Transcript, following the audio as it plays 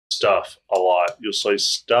stuff a lot. You'll say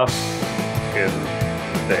stuff in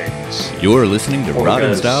things. You're listening to Rod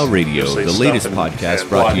and Style Radio, the latest podcast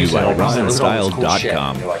brought to you by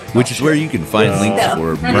rodandstyle.com, which is where you can find links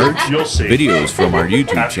for merch, videos from our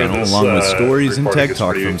YouTube channel, along with stories and tech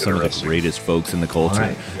talk from some of the greatest folks in the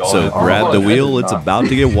culture. So grab the wheel, it's about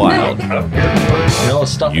to get wild.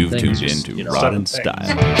 You've tuned into Rod and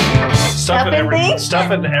Style. Stuff in everything.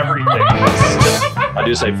 I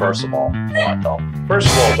do say first of all. First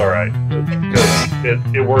of all, it's all right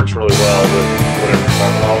because it works really well with whatever you're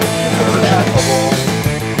talking about.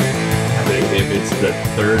 If it's the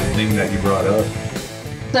third thing that you brought up.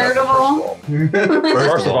 Third of all?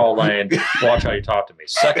 First of all, Lane, watch how you talk to me.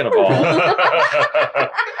 Second of all,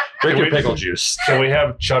 drink your pickle juice. Can we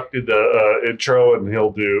have Chuck do the intro and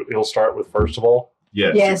he'll start with first of all?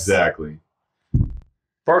 Yes, exactly.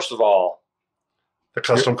 First of all, the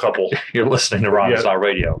Kustom couple. You're listening to Rod and Style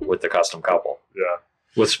Radio with the Kustom couple. Yeah.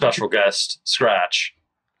 With special guest Skratch.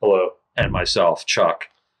 Hello. And myself, Chuck,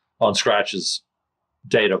 on Skratch's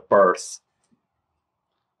date of birth.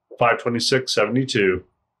 5/26/72.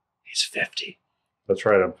 He's 50. That's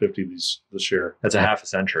right. I'm 50 this year. That's a half a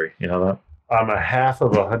century. You know that? I'm a half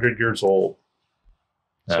of 100 years old.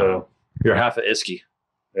 So you're half a Iski.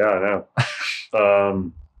 Yeah, I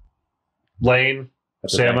know. Lane,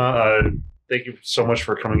 Sama, thank you so much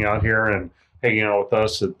for coming out here and hanging out with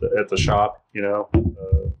us at the shop. You know,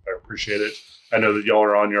 I appreciate it. I know that y'all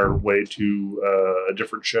are on your way to a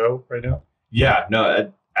different show right now. Yeah,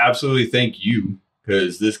 no, absolutely. Thank you,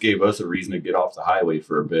 because this gave us a reason to get off the highway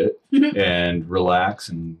for a bit and relax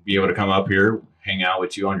and be able to come up here, hang out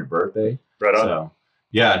with you on your birthday. Right on. So,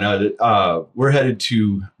 yeah, no, we're headed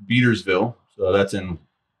to Beatersville. So that's in,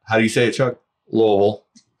 how do you say it, Chuck? Louisville.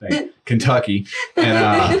 Kentucky.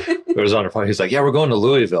 And it was on the phone. He's like, yeah, we're going to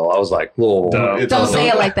Louisville. I was like, Louisville. Don't say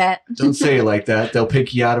it like that. Don't say it like that. They'll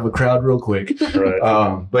pick you out of a crowd real quick.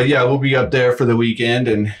 Right. But yeah, we'll be up there for the weekend,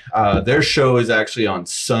 and their show is actually on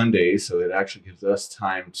Sunday, so it actually gives us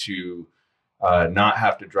time to not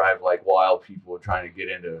have to drive like wild people trying to get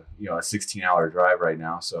into a 16-hour drive right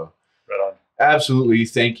now. So right on. Absolutely,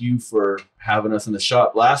 thank you for having us in the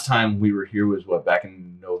shop. Last time we were here was back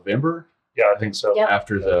in November. Yeah, I think so. Yep.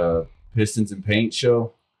 After the Pistons and Paint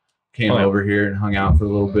show, came over here and hung out for a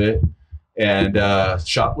little bit, and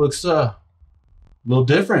shop looks a little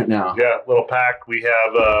different now. Yeah, little packed. We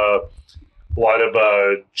have a lot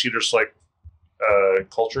of cheater slick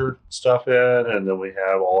culture stuff in, and then we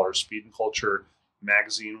have all our speed and culture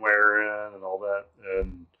magazine wear in and all that.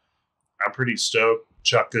 And I'm pretty stoked.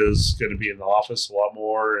 Chuck is going to be in the office a lot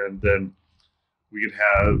more, and then we can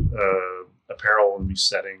have apparel and be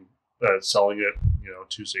selling it,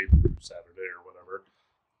 Tuesday through Saturday or whatever,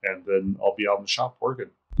 and then I'll be out in the shop working.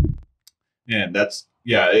 And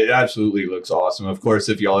it absolutely looks awesome. Of course,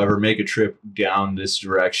 if y'all ever make a trip down this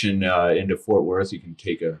direction into Fort Worth, you can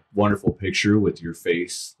take a wonderful picture with your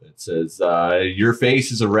face that says "Your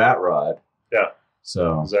face is a rat rod." Yeah.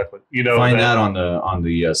 So exactly. Find that on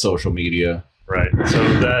the social media. Right. So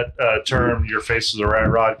that term, "your face is a rat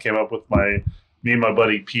rod," came up with me and my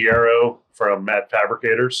buddy Piero from Mad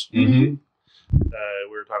Fabricators. Mm-hmm.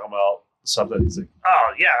 We were talking about something. He's like,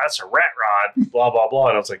 "Oh yeah, that's a rat rod." Blah blah blah.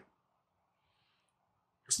 And I was like,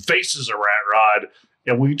 "Your face is a rat rod,"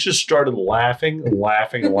 and we just started laughing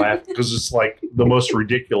because it's like the most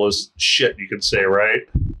ridiculous shit you could say, right?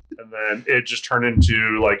 And then it just turned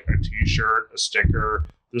into like a T-shirt, a sticker,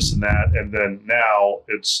 this and that, and then now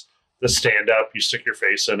it's the stand-up. You stick your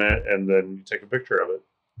face in it, and then you take a picture of it.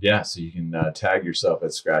 Yeah, so you can tag yourself at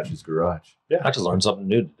Skratch's Garage. Yeah, I just learned something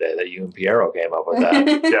new today that you and Piero came up with that.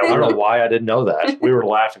 Yeah, I don't know why I didn't know that. We were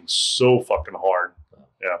laughing so fucking hard.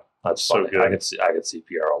 Yeah, that's so funny. good. I could see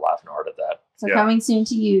Piero laughing hard at that. So coming soon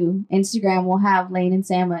to you, Instagram will have Lane and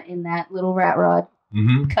Sama in that little rat rod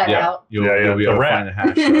cut out. You'll be able to find the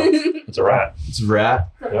hash. It's a rat. It's a rat.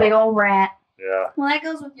 It's a big old rat. Yeah. Well, that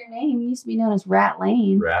goes with your name. You used to be known as Rat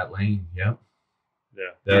Lane. Rat Lane. Yep.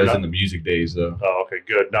 Yeah. That was in the music days, though. Oh, okay,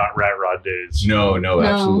 good. Not rat rod days. No,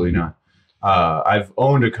 absolutely not. I've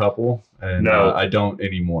owned a couple, and I don't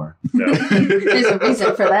anymore. No. There's a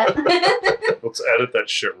reason for that. Let's edit that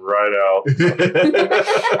shit right out.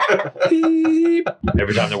 Beep.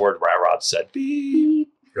 Every time the word rat rod said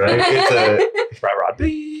beep. Right? It's a rat rod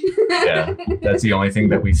beep. Yeah, that's the only thing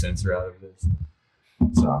that we censor out of this.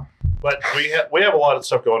 So, but we have a lot of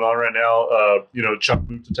stuff going on right now. Chuck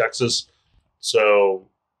moved to Texas, so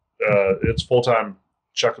it's full-time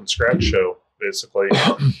Chuck and Skratch show basically,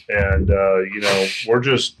 and we're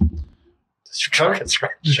just Chuck and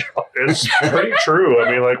Skratch show. It's pretty true.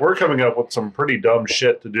 I mean, like, we're coming up with some pretty dumb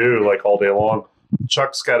shit to do like all day long.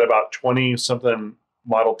 Chuck's got about 20 something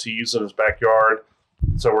Model Ts in his backyard.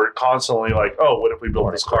 So we're constantly like, oh, what if we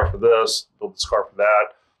build this car for this, build this car for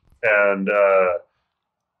that? And,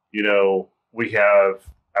 we have,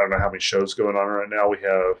 I don't know how many shows going on right now. We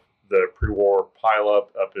have the pre-war pileup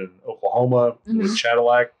up in Oklahoma with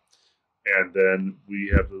Cadillac. And then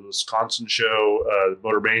we have the Wisconsin show,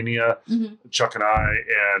 Motor Mania. Chuck and I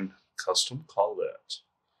and Kustom Colette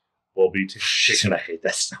will be She's going to hate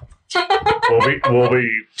that so much. we'll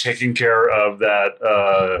be taking care of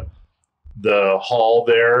that, the hall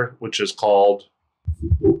there, which is called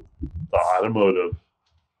the Automotive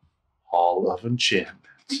Hall of Enchantment.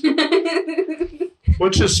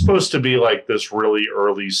 Which is supposed to be like this really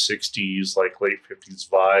early 60s, like late 50s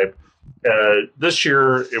vibe. This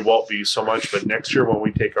year, it won't be so much, but next year when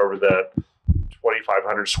we take over that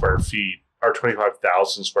 2,500 square feet, or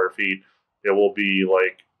 25,000 square feet, it will be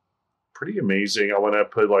like pretty amazing. I want to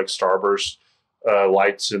put like starburst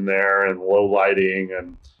lights in there and low lighting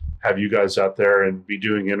and have you guys out there and be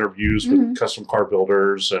doing interviews with custom car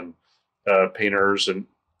builders and painters and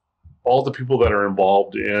all the people that are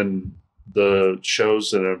involved in the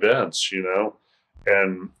shows and events,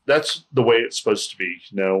 and that's the way it's supposed to be.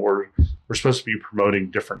 We're supposed to be promoting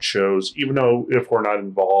different shows, even though if we're not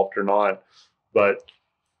involved or not, but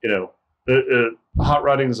hot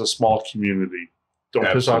rodding is a small community.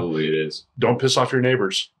 Absolutely it is. Don't piss off your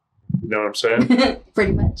neighbors. You know what I'm saying?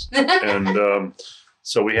 Pretty much. And,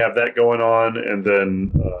 so we have that going on, and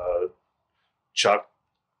then Chuck,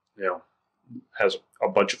 has a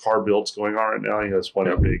bunch of car builds going on right now. He has one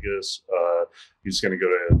in Vegas. He's going to go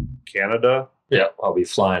to Canada. Yeah, I'll be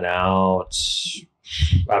flying out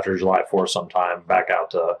after July 4th sometime, back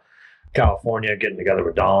out to California, getting together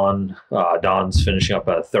with Don. Don's finishing up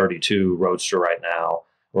a 32 Roadster right now.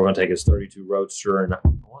 We're going to take his 32 Roadster, and I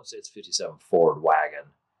want to say it's 57 Ford wagon.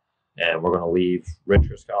 And we're going to leave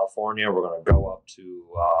Richards, California. We're going to go up to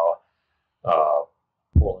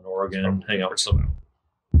Portland, Oregon, hang out with some.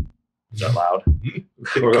 Is that loud?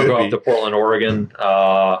 We're going to go up to Portland, Oregon,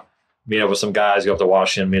 meet up with some guys, go up to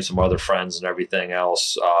Washington, meet some other friends and everything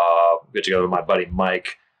else. Get to go with my buddy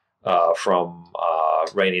Mike from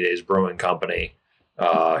Rainy Days Brewing Company.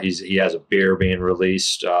 He has a beer being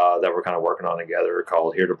released that we're kind of working on together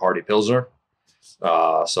called Here to Party Pilsner.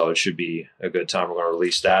 So it should be a good time. We're going to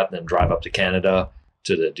release that and then drive up to Canada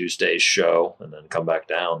to the Deuce Days show and then come back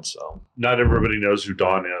down. So not everybody knows who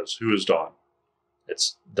Don is. Who is Don?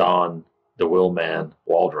 It's Don, the Will Man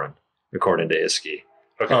Waldron, according to Iski.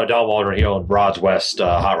 Okay. Don Waldron, he owned Broads West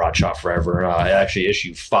Hot Rod Shop forever. I actually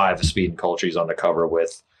issued 5 Speed and Culture. He's on the cover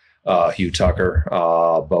with Hugh Tucker,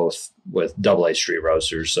 both with AA Street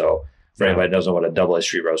Roasters. So for anybody who doesn't know what a AA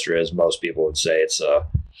Street Roaster is, most people would say it's a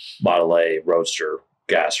Model A Roadster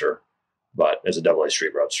gasser, but it's a AA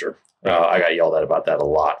Street Roadster. I got yelled at about that a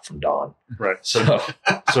lot from Don. Right.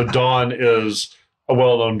 So Don is a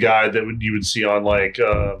well-known guy that you would see on like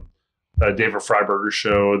David Freiberger's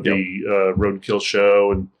show, the Roadkill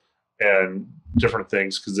show, and different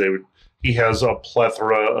things because he has a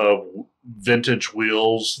plethora of vintage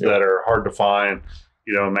wheels that are hard to find.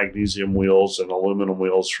 Magnesium wheels and aluminum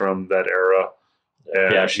wheels from that era.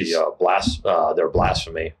 And they're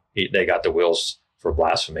Blasphemy. They got the wheels for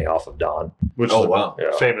Blasphemy off of Don. Which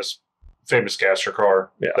is famous gasser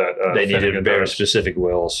car. Yeah. That, they needed very specific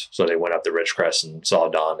wheels, so they went up to Ridgecrest and saw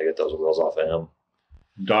Don to get those wheels off of him.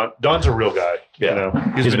 Don's a real guy.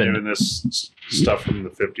 Yeah. He's been doing this stuff from the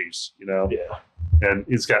 50s, Yeah. And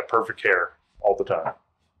he's got perfect hair all the time.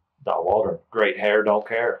 Don Waldron, great hair, don't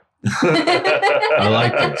care. I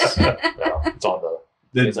like this. It's on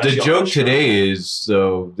the joke today is,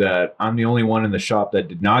 though, that I'm the only one in the shop that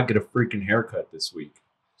did not get a freaking haircut this week.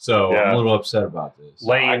 So I'm a little upset about this.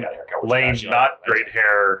 Lane, not great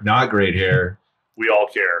hair. Not great hair. We all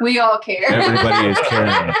care. We all care. Everybody is caring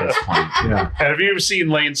at this point. Yeah. And have you ever seen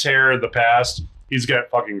Lane's hair in the past? He's got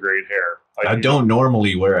fucking great hair. I don't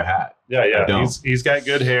normally wear a hat. Yeah. He's got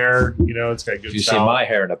good hair. It's got good. If you see my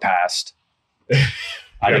hair in the past,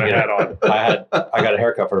 I got a hat on. I got a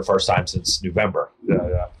haircut for the first time since November.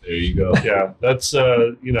 Yeah. There you go. Yeah, that's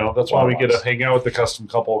that's why we get to hang out with the Kustom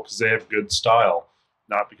couple because they have good style,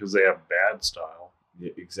 not because they have bad style.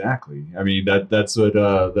 Yeah, exactly. I mean that's what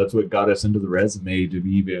got us into the resume to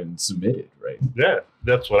be even submitted, right? Yeah,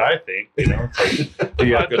 that's what I think. It's like, do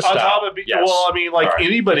you have good style? Yes. Well, I mean, like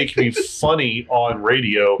anybody can be funny on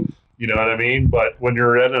radio. You know what I mean? But when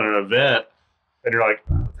you're at an event and you're like,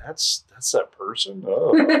 oh, that's that person.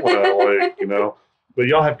 Oh, well, But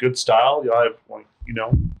y'all have good style. Y'all have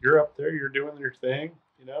you're up there. You're doing your thing.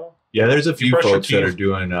 Yeah, there's a few folks that are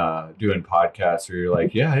doing podcasts where you're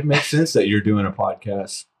like, yeah, it makes sense that you're doing a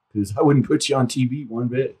podcast because I wouldn't put you on TV one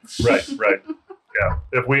bit. Right. Yeah.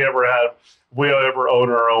 If we ever own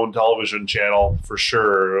our own television channel, for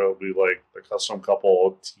sure, it'll be like the Kustom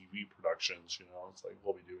Couple TV productions. It's like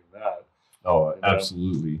we'll be doing that. Oh,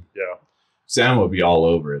 absolutely. Yeah. Sam will be all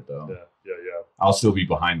over it though. Yeah. I'll still be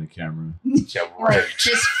behind the camera. Yeah, right.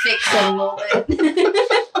 Just fix it a little bit.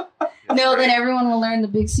 No, then everyone will learn the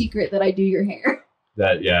big secret that I do your hair.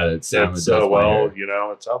 That Sam does so my hair.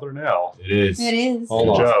 it's out there now. It is. It is.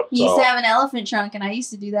 Good job. He used to have an elephant trunk, and I used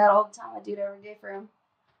to do that all the time. I do it every day for him.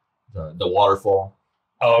 The waterfall.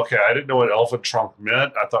 Oh, okay. I didn't know what elephant trunk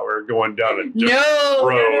meant. I thought we were going down a different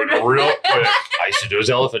road real quick. I used to do his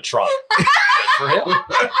elephant trunk. Good for him.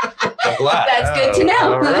 I'm glad. That's good to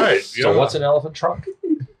know. All right. So what's an elephant trunk?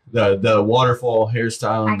 The waterfall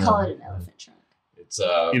hairstyle. I call it an elephant trunk. It's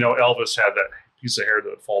Elvis had that piece of hair that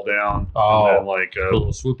would fall down. Oh, and then like a little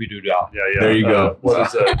swoopy doo dah. Yeah. There you go. What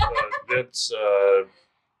is that? Vince,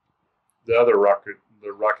 the other rockin'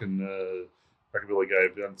 rockabilly guy,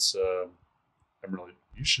 Vince.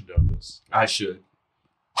 You should know this. I should.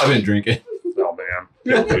 I've been drinking. Oh man.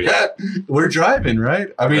 We're driving,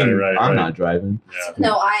 right? I mean, I'm not driving. Yeah.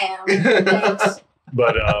 No, I am. Thanks,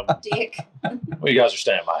 But Dick. Well, you guys are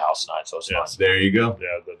staying at my house tonight, so it's fine. There you go.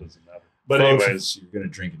 yeah, that doesn't matter. But Folks, anyways, if you're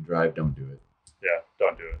gonna drink and drive, don't do it. yeah,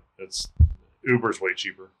 don't do it. It's Uber's way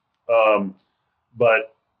cheaper.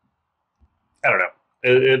 But I don't know.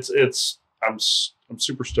 I'm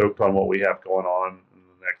super stoked on what we have going on in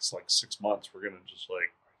the next like 6 months. We're gonna just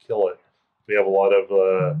like kill it. We have a lot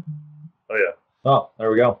of Oh, there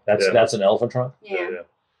we go. That's an elephant trunk. Yeah.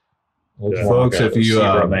 Yeah. Folks, if you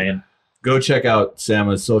man. go check out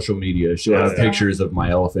Sama's social media, she'll have Yeah. pictures of my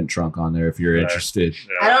elephant trunk on there if you're Right. interested.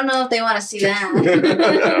 I don't know if they want to see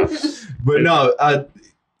that. But no,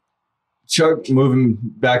 Chuck moving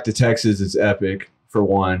back to Texas is epic for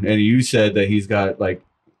one, and you said that he's got like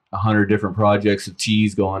 100 different projects of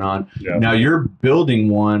teas going on. Yeah. Now you're building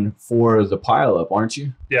one for the pileup, aren't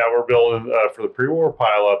you? Yeah, we're building for the pre-war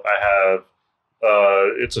pileup. I have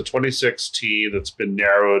it's a 26 T that's been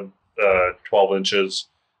narrowed 12 inches.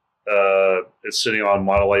 It's sitting on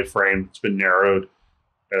monolith frame. It's been narrowed.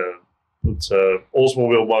 It's a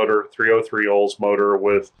Oldsmobile motor, 303 Olds motor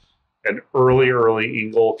with an early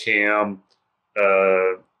Engel cam,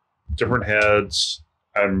 different heads.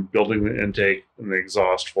 I'm building the intake and the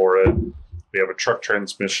exhaust for it. We have a truck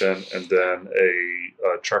transmission and then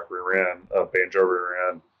a truck rear end, a banjo rear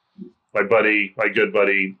end. My good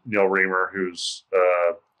buddy, Neil Reamer, who's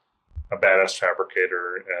a badass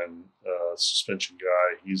fabricator and suspension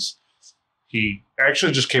guy. He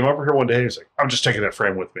actually just came over here one day. He's like, I'm just taking that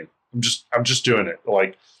frame with me. I'm just doing it.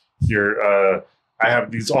 Like I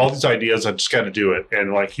have all these ideas. I just got to do it.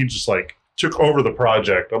 And like, he just like took over the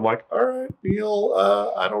project. I'm like, all right, Neil,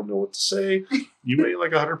 I don't know what to say. You weigh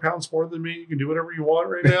like 100 pounds more than me. You can do whatever you want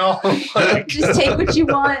right now. Like, Just take what you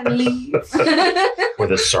want and leave.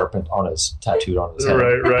 With a serpent tattooed on his head.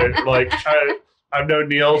 Right. Like I've known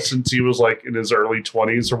Neil since he was like in his early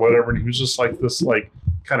 20s or whatever. And he was just like this, like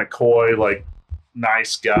kind of coy, like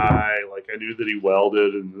nice guy. Like I knew that he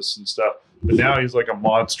welded and this and stuff, but now he's like a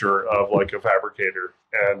monster of like a fabricator.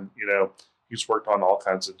 And, he's worked on all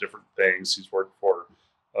kinds of different things. He's worked for,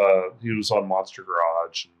 he was on Monster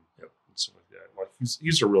Garage and stuff like that. Like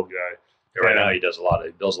he's a real guy. Yeah, right now he builds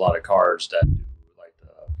a lot of cars that do like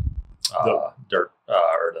the dirt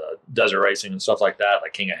or the desert racing and stuff like that,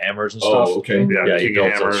 like King of Hammers and stuff. Oh, okay. Yeah, he King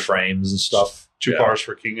builds of those Hammers. frames and stuff. Two cars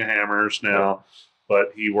for King of Hammers now,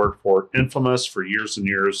 but he worked for Infamous for years and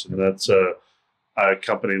years, and that's a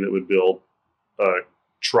company that would build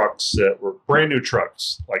trucks that were brand new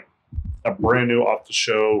trucks, like a brand new off the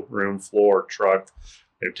showroom floor truck.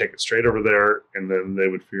 They'd take it straight over there, and then they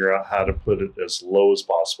would figure out how to put it as low as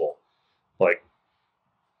possible, like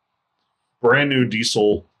brand new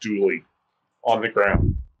diesel dually on the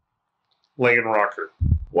ground, laying rocker.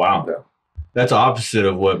 Wow. Yeah. That's opposite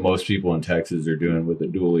of what most people in Texas are doing with the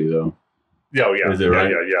dually, though. Yeah. Is it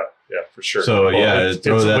right? Yeah, for sure. So Well,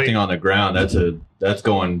 throw that thing on the ground. That's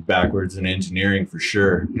going backwards in engineering for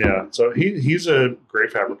sure. Yeah, so he's a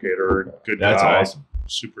great fabricator, good That's guy, awesome.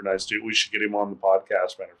 super nice dude. We should get him on the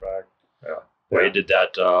podcast. Matter of fact, Well, he did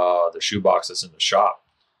that the shoebox that's in the shop.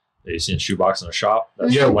 You seen the shoebox in the shop?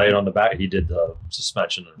 That's Yeah. laid on the back. He did the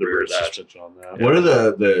suspension and the rear rear of that. suspension on that. What are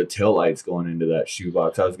the tail lights going into that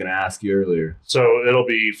shoebox? I was going to ask you earlier. So it'll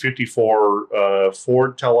be 54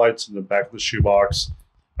 Ford taillights in the back of the shoebox.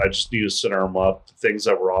 I just need to center them up. The things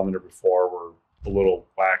that were on there before were a little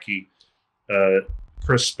wacky.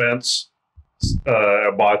 Chris Spence,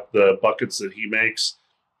 I bought the buckets that he makes.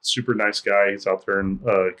 Super nice guy. He's out there in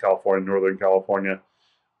California, Northern California.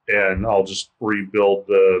 And I'll just rebuild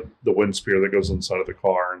the wind spear that goes inside of the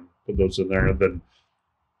car and put those in there. And then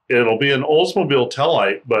it'll be an Oldsmobile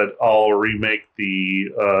taillight, but I'll remake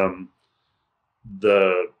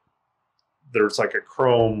there's like a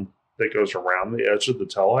chrome that goes around the edge of the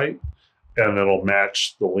taillight, and it'll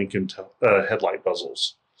match the Lincoln headlight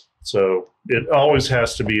bezels. So it always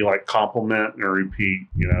has to be like complement and repeat,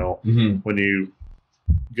 when you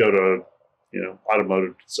go to,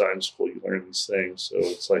 automotive design school, you learn these things. So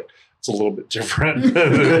it's like, it's a little bit different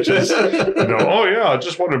than just, oh yeah, I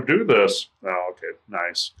just want to do this. Oh, okay.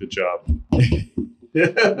 Nice. Good job.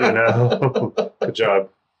 Good job.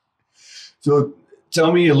 So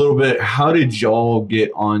tell me a little bit, how did y'all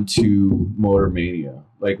get onto Motor Mania?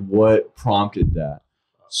 Like what prompted that?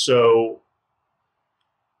 So,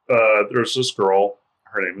 there's this girl,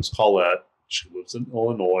 her name is Colette. She lives in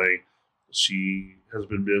Illinois. She has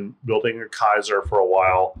been building a Kaiser for a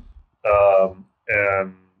while.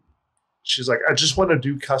 And she's like, I just want to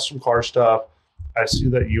do custom car stuff. I see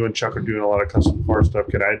that you and Chuck are doing a lot of custom car stuff.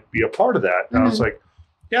 Can I be a part of that? And I was like,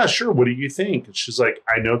 yeah, sure. What do you think? And she's like,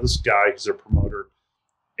 I know this guy. He's a promoter.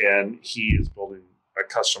 And he is building a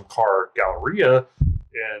custom car galleria.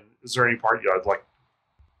 And is there any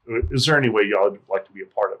way y'all would like to be a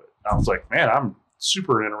part of it? And I was like, man, I'm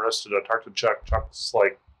super interested. I talked to Chuck. Chuck was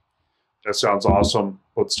like, that sounds awesome.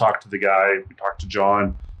 Let's talk to the guy. We talked to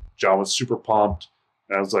John. John was super pumped.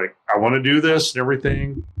 And I was like, I want to do this and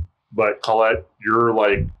everything. But Colette, you're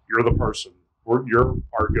the person. You're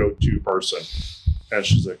our go-to person. And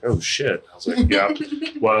she's like, oh shit. I was like, yeah.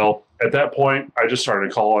 Well, at that point, I just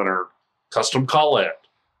started calling her Custom Colette.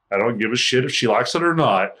 I don't give a shit if she likes it or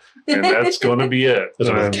not. And that's going to be it. Is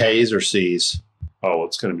it with K's or C's? Oh,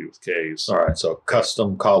 it's going to be with K's. All right. So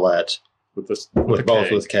Custom Colette with both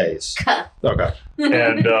K. With K's. Okay.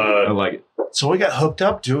 And I like it. So we got hooked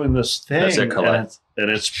up doing this thing. That's it, Colette. And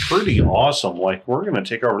it's pretty awesome. Like, we're going to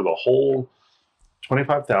take over the whole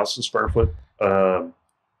 25,000 square foot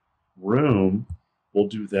room. We'll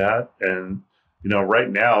do that. And, right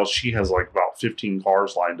now she has like about 15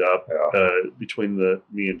 cars lined up between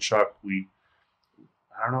me and Chuck.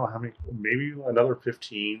 I don't know how many, maybe another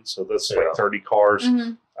 15. So that's like 30 cars.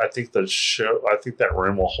 Mm-hmm. I think that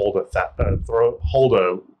room will hold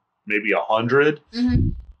maybe 100. Mm-hmm.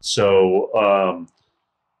 So,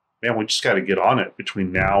 man, we just got to get on it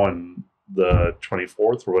between now and the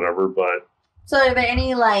 24th or whatever. But so, are there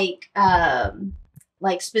any like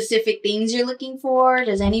specific things you're looking for?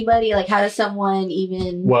 Does anybody how does someone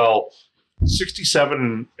even? Well,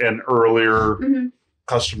 67 and earlier,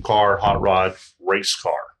 custom car, hot rod, race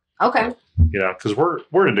car. Okay. Because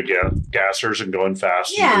we're into gassers and going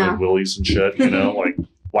fast and doing wheelies and shit. Like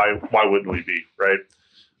why wouldn't we be, right?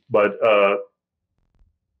 But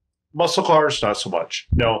muscle cars, not so much.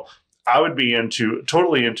 No, I would be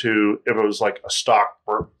totally into if it was like a stock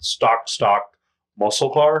muscle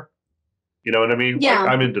car. You know what I mean? Yeah.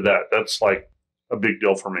 I'm into that. That's like a big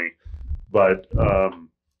deal for me. But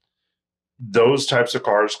those types of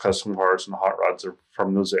cars, custom cars and hot rods are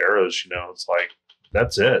from those eras, it's like,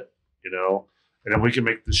 that's it, and then we can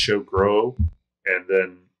make the show grow. And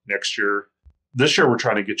then this year we're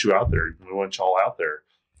trying to get you out there. We want y'all out there.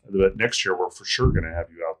 But next year we're for sure going to have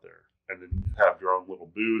you out there, and then have your own little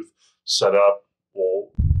booth set up. We'll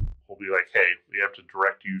be like, hey, we have to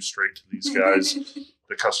direct you straight to these guys.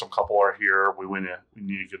 The custom couple are here. We need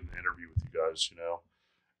to get an interview with you guys,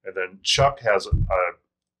 And then Chuck has a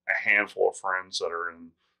handful of friends that are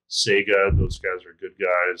in Sega. Those guys are good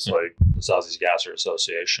guys. Like the Southeast Gasser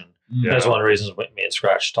Association. Yeah. That's one of the reasons me and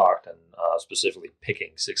Skratch talked, and specifically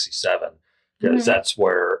picking 67, because that's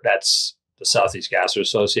the Southeast Gasser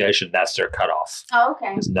Association. That's their cutoff. Oh, okay.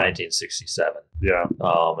 It's 1967. Yeah.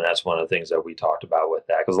 And that's one of the things that we talked about with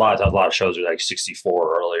that, because a lot of shows are like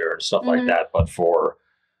 64 earlier and stuff like that. But for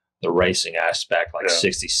the racing aspect,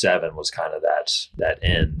 67 was kind of that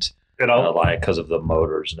end. Because of the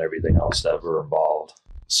motors and everything else that were involved.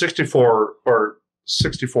 64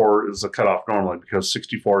 is the cutoff normally, because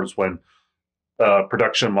 64 is when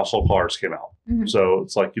production muscle cars came out. Mm-hmm. So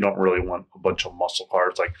it's like you don't really want a bunch of muscle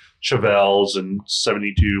cars like Chevelles and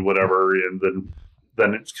 72 whatever, and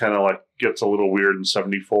then it's kind of like gets a little weird in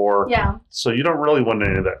 74. Yeah. So you don't really want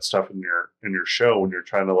any of that stuff in your show when you're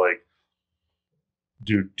trying to like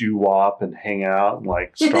do doo-wop and hang out and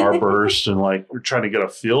like starburst and like we're trying to get a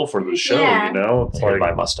feel for the show. It's like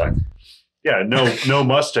my Mustang. Yeah, no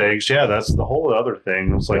Mustangs. Yeah, that's the whole other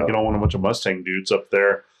thing. It's like you don't want a bunch of Mustang dudes up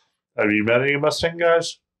there. Have you met any Mustang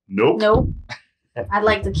guys? Nope. I'd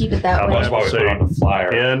like to keep it that way. That's why we put on the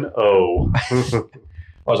flyer. N-O. That's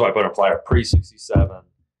why I put on a flyer pre-67.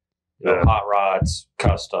 Hot rods,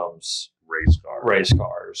 customs, race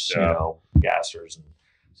cars, gassers, and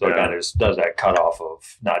So it kind of does that cutoff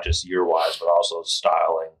of not just year-wise, but also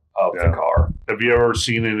styling of the car. Have you ever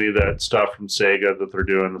seen any of that stuff from Sega that they're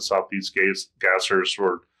doing, the Southeast Gassers,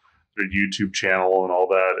 or their YouTube channel and all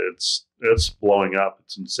that? It's blowing up.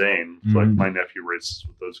 It's insane. It's like my nephew races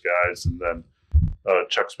with those guys, and then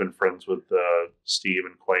Chuck's been friends with Steve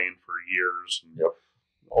and Quayne for years. And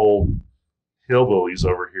old hillbillies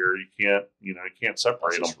over here, you can't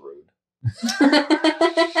separate them. Rude.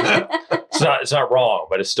 It's not wrong,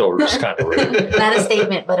 but it's still just kind of rude. Not a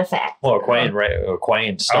statement, but a fact. Well,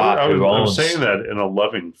 Quayne Stott, I'm saying that in a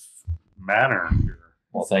loving manner here.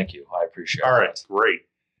 Well, thank you. I appreciate it. All right, great.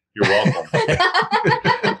 You're welcome.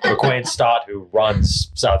 But Quayne Stott, who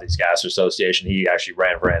runs Southeast Gas Association, he actually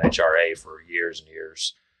ran for NHRA for years and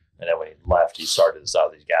years. And then when he left, he started the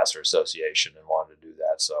Southeast Gas Association and wanted to do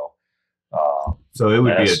that. So it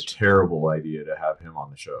would be a terrible idea to have him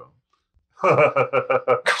on the show.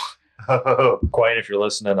 Quayne, if you're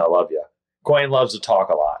listening, I love you. Quayne loves to talk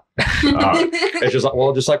a lot. It's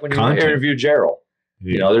just like when you interview Gerald.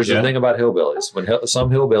 There's a thing about hillbillies. Some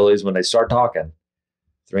hillbillies, when they start talking,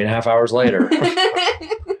 3.5 hours later,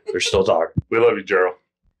 they're still talking. We love you, Gerald.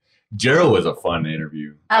 Gerald was a fun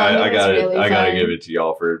interview. I gotta give it to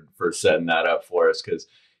y'all for setting that up for us, because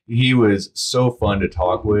he was so fun to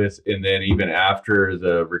talk with. And then even after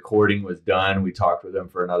the recording was done, we talked with him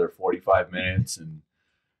for another 45 minutes, and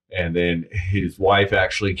then his wife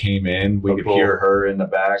actually came in. We could hear her in the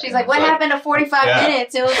back. She's like, what happened to 45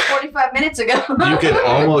 minutes? It was 45 minutes ago. You could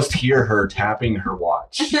almost hear her tapping her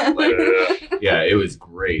watch. It was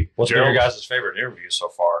great. What's been your guys' favorite interview so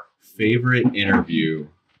far? Favorite interview?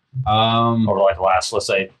 Over like the last, let's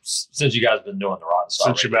say, since you guys have been doing the Rotten Style.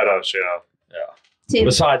 Since you met us,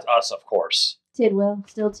 Besides us, of course. Tidwell.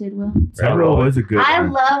 Tidwell was a good one. I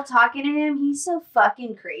love talking to him. He's so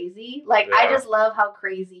fucking crazy. I just love how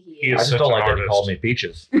crazy he is. I just don't like that he called me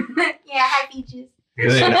Peaches. Hi, Peaches.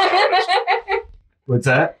 What's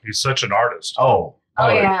that? He's such an artist. Oh,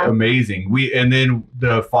 amazing. And then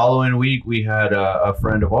the following week, we had a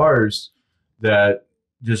friend of ours that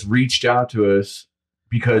just reached out to us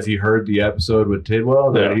because he heard the episode with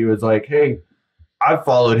Tidwell, that he was like, hey, I've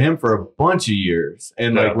followed him for a bunch of years.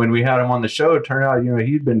 And when we had him on the show, it turned out,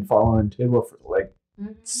 he'd been following Tidwell for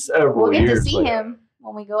several years. We'll get to see him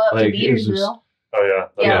when we go up to Beatersville. That'd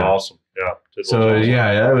be awesome. Yeah. So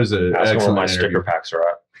that was an excellent where my sticker packs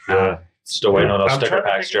are at. Still waiting on those sticker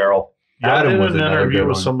packs, Gerald. I did an interview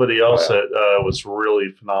with somebody else that was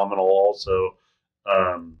really phenomenal also.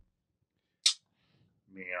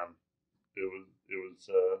 It was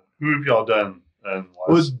who have y'all done?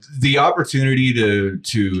 Was the opportunity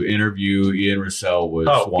to interview Ian Russell was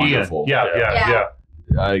wonderful. Ian. Yeah.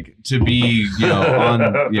 Like to be,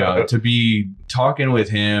 to be talking with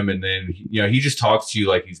him, and then he just talks to you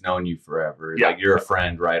like he's known you forever. Like you're a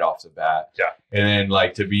friend right off the bat. Yeah. And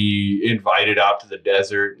then to be invited out to the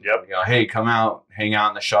desert. Yep. Hey, come out, hang out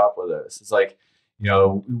in the shop with us. It's like,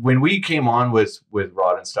 when we came on with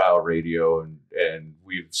Rod and Style Radio and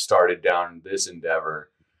we've started down this endeavor,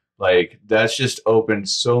 that's just opened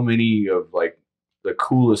so many of the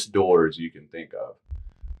coolest doors you can think of.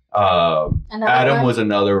 Adam was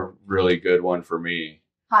another really good one for me.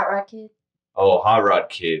 Hot Rod Kid. Oh, Hot Rod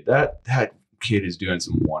Kid. That kid is doing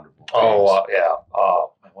some wonderful things.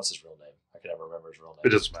 What's his real name? I can never remember his real name. It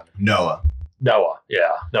doesn't matter. Noah.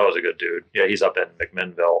 Yeah. Noah's a good dude. Yeah, he's up in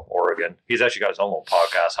McMinnville, Oregon. He's actually got his own little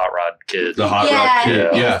podcast, Hot Rod Kid. The Hot Rod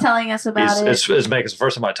Kid. He was telling us about it. It's the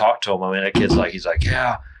first time I talked to him. I mean, that kid's he's like,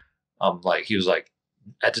 yeah. He was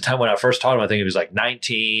at the time when I first taught him, I think he was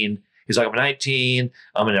 19. He's like, I'm 19.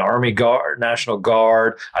 I'm in the Army Guard, National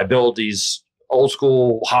Guard. I build these old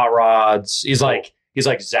school hot rods. He's like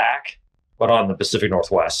Zach, but on the Pacific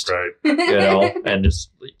Northwest. Right. And just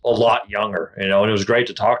a lot younger, and it was great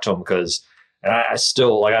to talk to him because, and I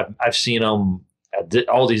still, I've seen him at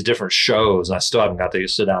all these different shows, and I still haven't got to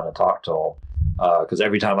sit down and talk to him. Because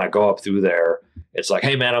every time I go up through there, it's like,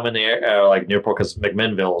 hey man, I'm in the air, near Port, because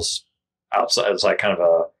McMinnville's outside. It's kind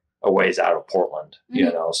of a ways out of Portland,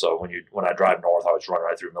 So when I drive north, I always run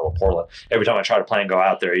right through the middle of Portland. Every time I try to plan go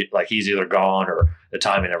out there, he's either gone or the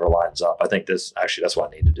timing never lines up. I think that's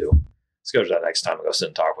what I need to do. Let's go to that next time and go sit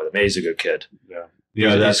and talk with him. He's a good kid.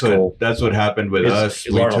 Yeah, that's cool. That's what happened with us.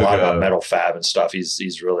 He learned a lot about metal fab and stuff.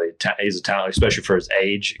 He's really he's a talent, especially for his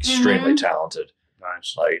age. Extremely talented.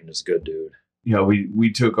 Nice. He's a good dude.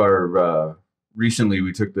 We took our recently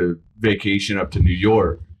we took the vacation up to New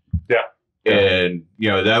York. And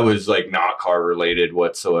that was not car related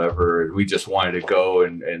whatsoever. We just wanted to go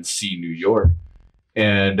and see New York.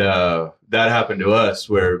 And that happened to us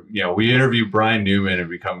where, we interviewed Brian Newman and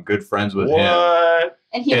become good friends with him.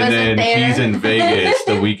 And he wasn't then there. He's in Vegas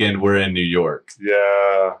the weekend we're in New York.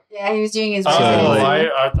 Yeah. Yeah, he was doing his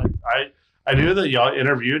I knew that y'all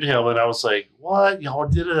interviewed him, and I was like, what? Y'all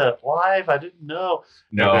did it live? I didn't know.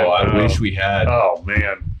 No, I wish we had. Oh,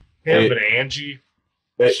 man. Him and Angie.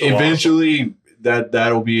 Eventually,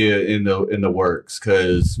 that'll be in the works,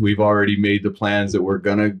 because we've already made the plans that we're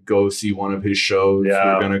gonna go see one of his shows.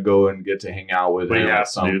 Yeah. We're gonna go and get to hang out with him. We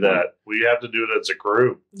have to do that. We have to do it as a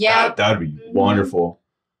group. Yeah, that'd be wonderful.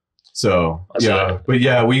 So but we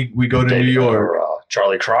go to New York.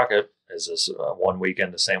 Charlie Crockett is this one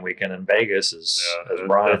weekend, the same weekend in Vegas as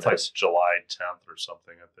Brian. It's like July 10th or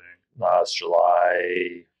something, I think. It's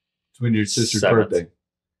July. It's when your sister's 7th. birthday.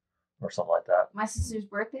 Or something like that. my sister's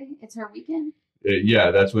birthday. It's her weekend. Yeah,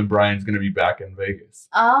 that's when Brian's gonna be back in Vegas.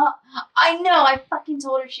 I know. I fucking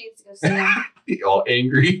told her she has to go see him. All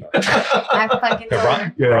angry. I fucking told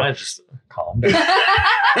her. Brian just calm down.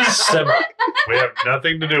 Simmer. We have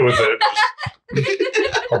nothing to do with it.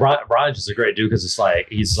 Well, Brian's just a great dude because it's like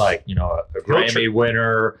he's like a Grammy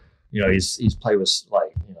winner. He's played with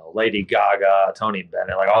Lady Gaga, Tony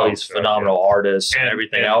Bennett, like all these phenomenal artists and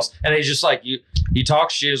everything else. And he's just like he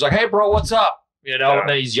talks to you. He's like, "Hey, bro, what's up?" And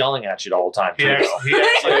then he's yelling at you the whole time. He acts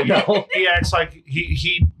like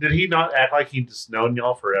he did he not act like he just known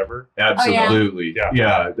y'all forever? Absolutely. Oh,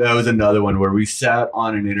 yeah. That was another one where we sat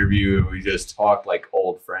on an interview and we just talked like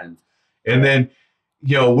old friends. And then,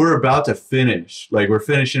 we're about to finish. Like, we're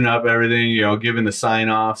finishing up everything, giving the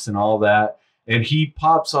sign-offs and all that. And he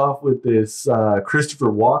pops off with this Christopher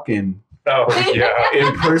Walken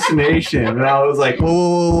impersonation. And I was like,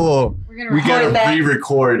 whoa. We got to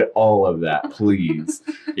re-record all of that, please.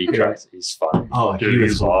 He's funny. Oh, dude, he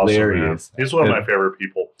was hilarious. Awesome, he's one of my favorite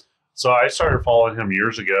people. So I started following him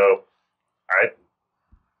years ago.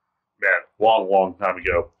 Long time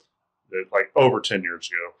ago. Like over 10 years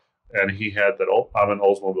ago. And he had that, I'm an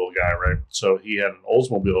Oldsmobile guy, right? So he had an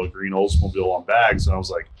Oldsmobile, a green Oldsmobile on bags. And I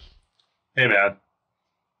was like, hey, man,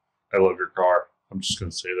 I love your car. I'm just going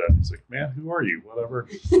to say that. He's like, man, who are you? Whatever.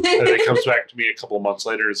 And then he comes back to me a couple of months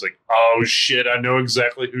later. He's like, oh, shit, I know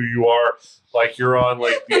exactly who you are. Like, you're on,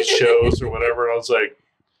 like, these shows or whatever. And I was like,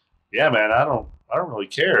 yeah, man, I don't really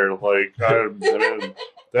care. Like, I mean,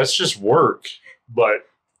 that's just work. But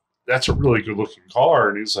that's a really good-looking car.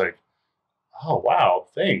 And he's like, oh, wow,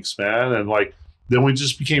 thanks, man. And, like, then we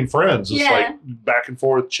just became friends. It's like back and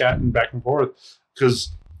forth, chatting back and forth. Because,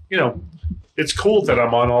 it's cool that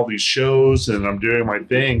I'm on all these shows and I'm doing my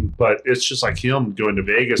thing, but it's just like him going to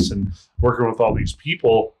Vegas and working with all these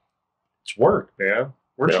people. It's work, man.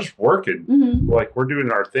 We're just working. Mm-hmm. Like, we're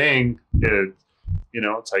doing our thing. And,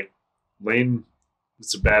 it's like Lane,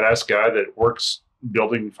 it's a badass guy that works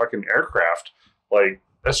building fucking aircraft. Like,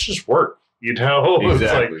 that's just work, Exactly.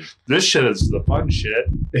 It's like, this shit is the fun shit.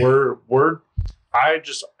 I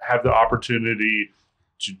just have the opportunity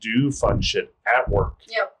to do fun shit at work.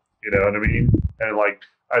 Yep. You know what I mean? And like,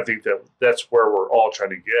 I think that's where we're all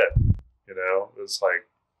trying to get, it's like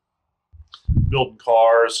building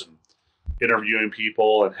cars and interviewing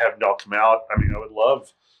people and having y'all come out. I mean, I would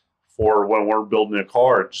love for when we're building a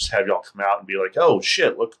car, just have y'all come out and be like, oh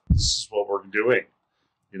shit, look, this is what we're doing.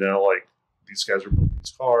 Like these guys are building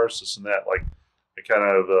these cars, this and that. Like, I kind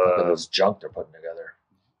of, this junk they're putting together.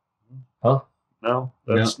 Huh? No,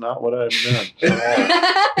 that's not what I meant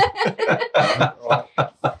at all.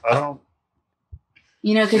 I don't.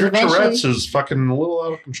 Because your eventually Tourette's is fucking a little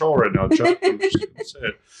out of control right now, Chuck. I'm just gonna say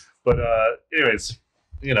it. But anyways,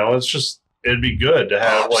 it's just it'd be good to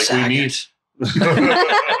have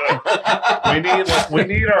we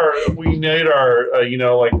need our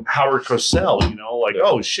like Howard Cosell,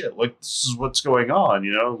 oh shit, like this is what's going on,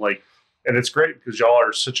 and it's great because y'all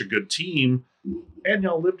are such a good team. And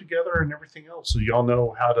y'all live together and everything else. So y'all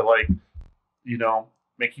know how to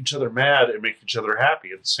make each other mad and make each other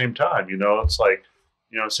happy at the same time. It's like,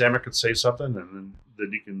 Sammy could say something and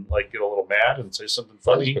then you can get a little mad and say something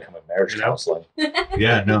funny. Become a marriage counselor.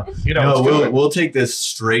 Yeah, no. We'll take this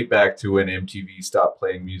straight back to when MTV stopped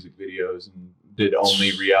playing music videos and did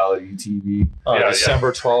only reality TV.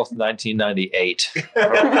 December 12th, 1998.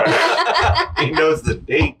 He knows the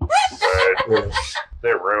date. Right. They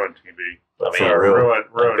ruined TV.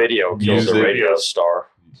 Ruined video kills a radio star.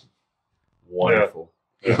 Wonderful.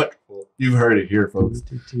 Yeah. You've heard it here, folks.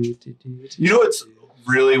 What's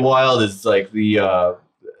really wild is like the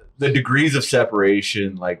degrees of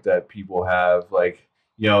separation that people have.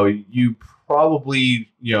 You probably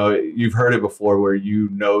you've heard it before where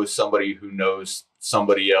somebody who knows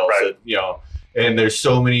somebody else. Right. And there's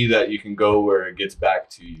so many that you can go where it gets back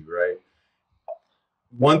to you, right?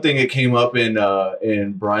 one thing that came up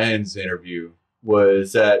in Brian's interview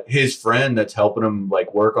was that his friend that's helping him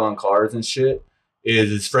like work on cars and shit is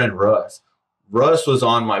his friend Russ. Russ was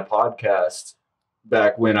on my podcast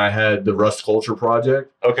back when I had the Rust Culture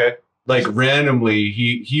Project. Okay. Like randomly,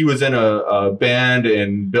 he was in a band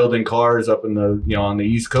and building cars up in the on the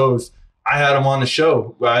East Coast. I had him on the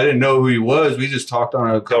show. I didn't know who he was. We just talked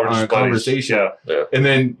on a conversation. Yeah. And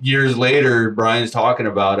then years later, Brian's talking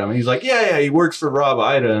about him. He's like, yeah, he works for Rob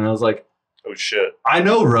Ida. And I was like, oh shit, I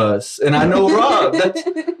know Russ and I know Rob.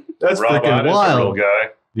 That's Rob freaking Ida's wild. a real guy.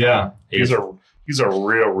 Yeah, he's a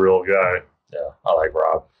real guy. Yeah, I like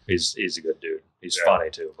Rob. He's a good dude. He's funny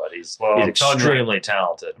too, but he's extremely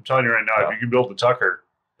talented. I'm telling you right now, if you can build the Tucker,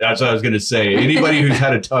 that's what I was gonna say. Anybody who's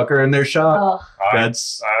had a Tucker in their shop, I'm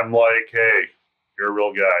like, hey, you're a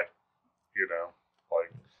real guy. You know,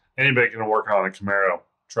 like anybody can work on a Camaro.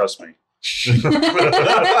 Trust me. I'm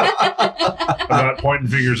not pointing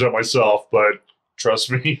fingers at myself, but trust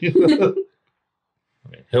me. I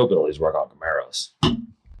mean, hillbillies work on Camaros.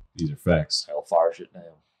 These are facts. Hell fire shit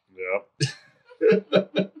now. Yeah.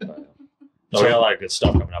 We got a lot of good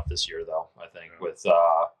stuff coming up this year, though. I think with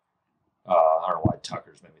I don't know why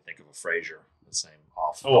Tucker's made me think of a Frazier, the same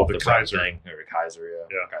off. Oh, off the Kaiser thing, or the Kaiser, yeah.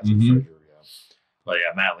 Kaiser Mm-hmm. Frazier, yeah. But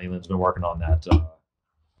yeah, Matt Leland's been working on that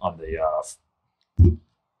on the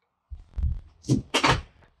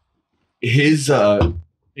he's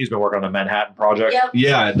been working on the Manhattan project. Yep.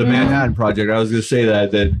 Yeah, the Manhattan Project. I was gonna say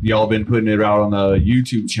that y'all been putting it out on the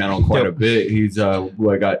YouTube channel quite a bit. He's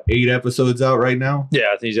got 8 episodes out right now.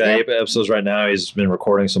 Yeah, he's got 8 episodes right now. He's been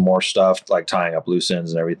recording some more stuff, like tying up loose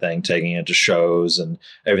ends and everything, taking it to shows and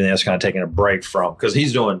everything that's kind of taking a break from, because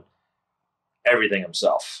he's doing everything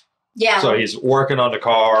himself. Yeah. So he's working on the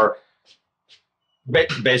car,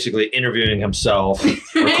 basically interviewing himself,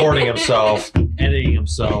 recording himself, editing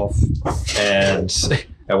himself, and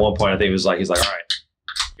at one point I think he's like, all right,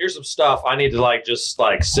 here's some stuff. I need to just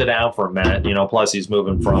sit down for a minute, plus he's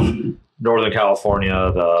moving from Northern California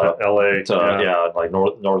to LA to like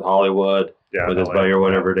North Hollywood with his buddy or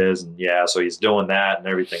whatever it is. And so he's doing that and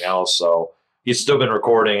everything else. So he's still been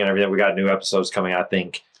recording and everything. We got new episodes coming, I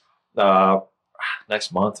think,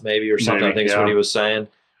 next month maybe or something. I think is what he was saying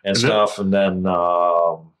and stuff. And then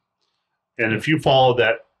and if you follow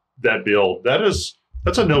that build, that's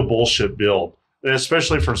a no bullshit build. And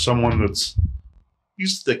especially for someone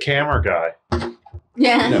he's the camera guy.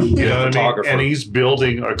 Yeah. You know what I mean? And he's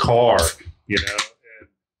building a car, and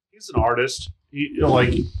he's an artist.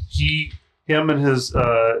 Him and his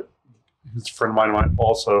friend of mine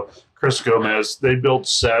also, Chris Gomez, they build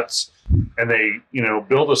sets and they,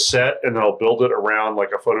 build a set and they'll build it around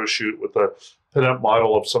like a photo shoot with a pinup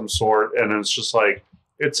model of some sort. And it's just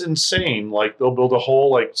it's insane. Like they'll build a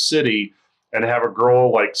whole city and have a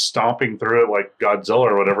girl stomping through it like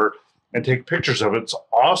Godzilla or whatever and take pictures of it. It's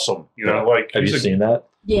awesome. Have you seen that?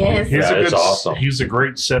 Yes. It's awesome. He's a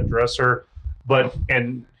great set dresser,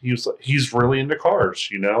 and he's really into cars,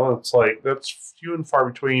 It's that's few and far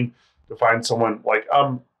between to find someone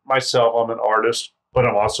I'm an artist, but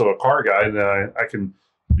I'm also a car guy and I can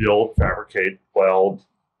build, fabricate, weld,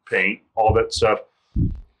 paint, all that stuff.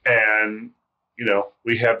 And,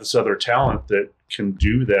 we have this other talent that can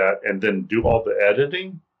do that and then do all the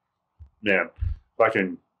editing. Man,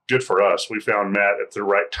 good for us. We found Matt at the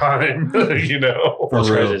right time, What's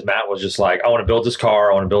crazy is Matt was just like, I want to build this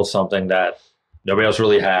car. I want to build something that nobody else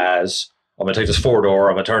really has. I'm going to take this 4-door.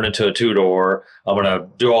 I'm going to turn it into a 2-door. I'm going to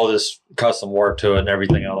do all this custom work to it and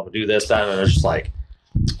everything else. I'm going to do this, that. And it's just all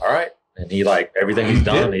right. And he everything he's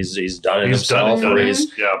done, he's done it himself.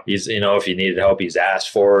 He's if he needed help, he's asked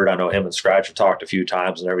for it. I know him and Skratch have talked a few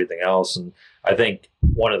times and everything else. And I think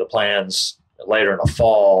one of the plans later in the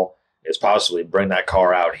fall is possibly bring that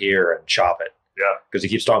car out here and chop it. Yeah. Because he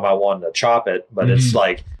keeps talking about wanting to chop it, but it's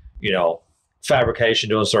fabrication,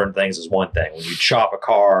 doing certain things is one thing. When you chop a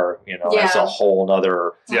car, that's a whole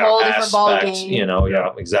nother aspect.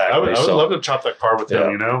 Exactly. I would love to chop that car with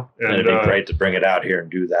him, and it'd be great to bring it out here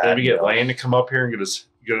and do that. Maybe get Lane to come up here and get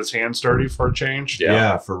his hands dirty for a change.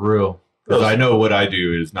 Yeah, for real. Because I know what I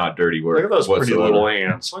do is not dirty work. Look at those pretty little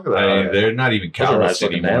hands. Look at that. They're not even calloused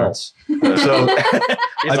anymore. So I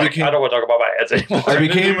don't want to talk about my heads anymore. I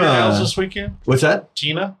became this weekend. What's that?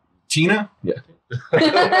 Tina? Yeah.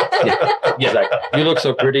 You look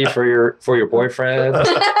so pretty for your boyfriend.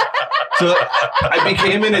 So I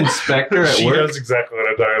became an inspector at work. She knows exactly what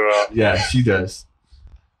I'm talking about. Yeah, she does.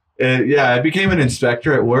 I became an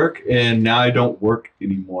inspector at work, and now I don't work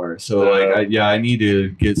anymore. So I need to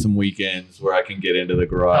get some weekends where I can get into the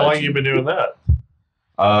garage. How long have you been doing that?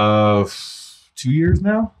 2 years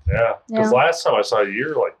now. Yeah, because last time I saw you,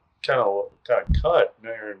 you're kind of cut. Now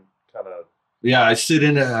you're kind of. Yeah, I sit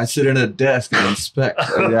in a desk and inspect.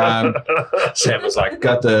 Sam was like,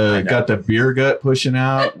 got the beer gut pushing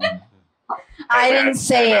out. I didn't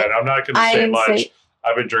say it. I'm not going to say much.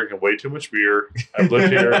 I've been drinking way too much beer. I've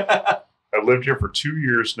lived here for 2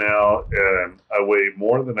 years now, and I weigh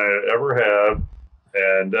more than I ever have.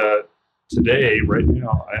 And today, right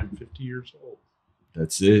now, I am 50 years old.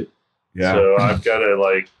 That's it. Yeah. So I've got to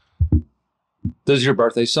like. This is your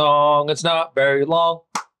birthday song. It's not very long.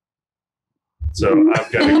 So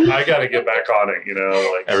I got to get back on it. You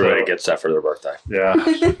know, like everybody gets that for their birthday. Yeah.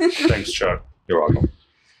 Thanks, Chuck. You're welcome.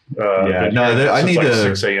 I need to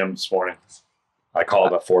 6 a.m. this morning. I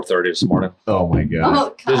called at 4:30 this morning. Oh my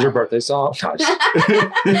god! This is your birthday song. He's like,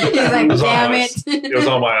 damn it! It was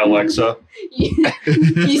on my Alexa. You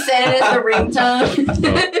said it as a ringtone.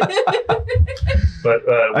 But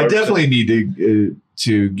I definitely need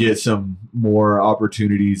to get some more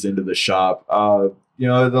opportunities into the shop. You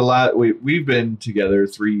know, we've been together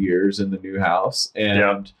 3 years in the new house,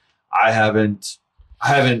 and I haven't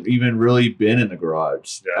even really been in the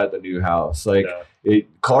garage at the new house. Like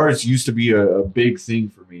cars used to be a big thing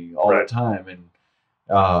for me all the time. And,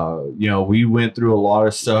 you know, we went through a lot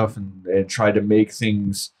of stuff and tried to make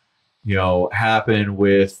things, you know, happen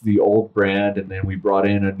with the old brand. And then we brought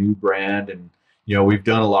in a new brand, and, you know, we've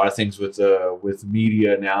done a lot of things with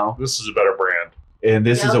media now. This is a better brand. And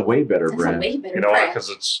this is a way better brand. You know why?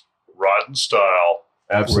 Because it's Rod and Style.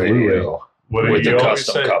 Absolutely. Radio. What do you always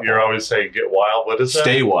say? Couple. You're always saying, "Get wild." What is that?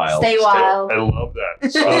 Stay wild. Stay wild. I love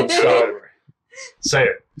that. So say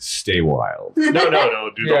it. Stay wild.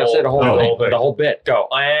 No. Do the whole thing. The whole bit. Go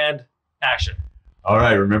and action. All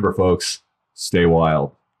right, remember, folks. Stay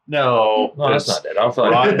wild. No, that's not it. I don't feel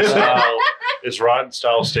like Rod and Style. Is Rod and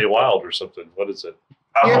Style Stay Wild or something? What is it?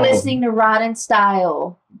 You're listening to Rod and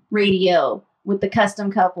Style Radio with the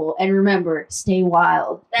Kustom couple, and remember, stay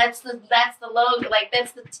wild. That's the logo, like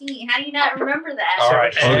that's the team. How do you not remember that? All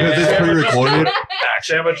right, because it's pre-recorded.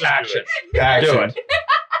 Action. Do it.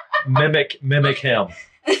 Mimic him.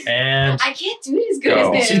 And I can't do it as good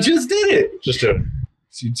as him. She just did it. Just did it.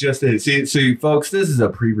 She just did it. See, folks, this is a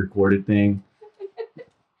pre-recorded thing.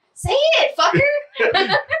 Say it, fucker.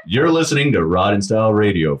 You're listening to Rod and Style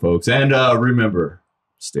Radio, folks, and remember,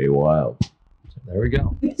 stay wild. There we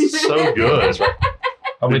go. So good.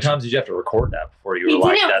 How many times did you have to record that before you were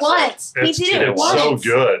like that? He did it once. So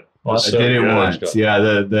good. I did it once. Yeah,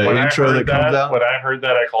 the intro that comes out. When I heard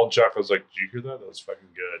that, I called Chuck. I was like, "Did you hear that? That was fucking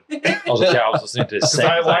good." I was listening to his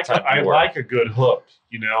I like a good hook.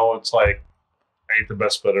 You know, it's like I ain't the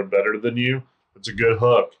best, but I'm better than you. It's a good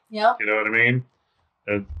hook. Yep. You know what I mean?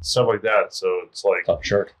 And stuff like that. So it's like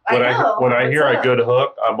shirt. When I hear a good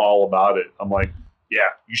hook, I'm all about it. I'm like, yeah,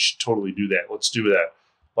 you should totally do that. Let's do that.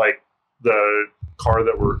 Like the car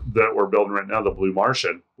that we're building right now, the Blue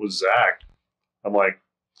Martian, with Zach. I'm like,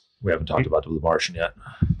 we haven't talked about the Blue Martian yet.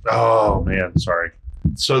 Oh man, sorry.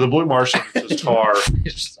 So the Blue Martian is this car.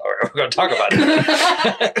 Sorry, we're going to talk about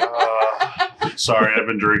it. Sorry, I've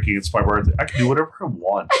been drinking. It's my birthday. I can do whatever I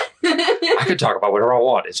want. I can talk about whatever I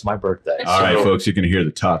want. It's my birthday. All right, folks, you're going to hear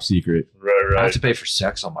the top secret. Right. I have to pay for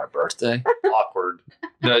sex on my birthday. Awkward.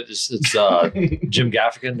 No, it's Jim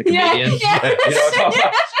Gaffigan, the comedian. Yeah. You know what I'm talking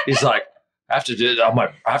about? He's like, I have to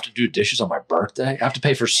do dishes on my birthday. I have to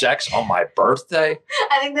pay for sex on my birthday.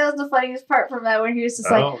 I think that was the funniest part from that when he was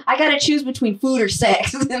just like, I got to choose between food or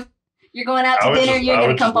sex. You're going out to dinner, you're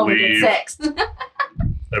going to come home and get sex.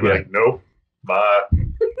 I'd be like, nope, bye.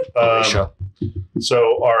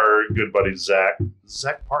 So our good buddy Zach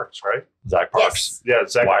Parks, right? Zach Parks. Yes. Yeah,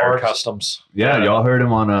 Zach Wired Parks. Customs. Yeah, y'all heard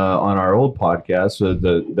him on our old podcast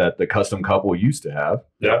that the Kustom couple used to have.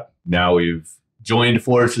 Yeah. Now we've joined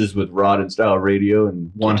forces with Rod and Style Radio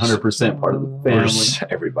and 100% part of the family.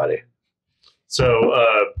 Everybody.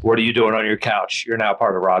 So what are you doing on your couch? You're now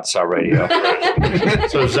part of Rod Style Radio.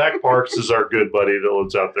 So Zach Parks is our good buddy that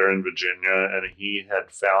lives out there in Virginia, and he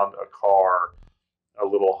had found a car, a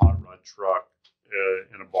little hot rod truck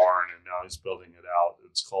in a barn, and now he's building it out.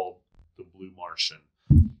 It's called the Blue Martian.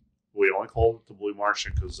 We only call it the Blue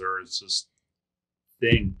Martian because there is this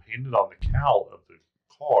thing painted on the cowl of the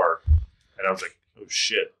car, and I was like, oh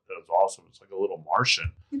shit, that was awesome. It's like a little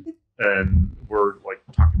Martian. And we're like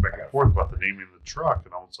talking back and forth about the naming of the truck,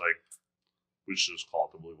 and I was like, we should just call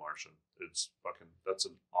it the Blue Martian. That's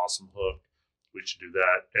an awesome hook. We should do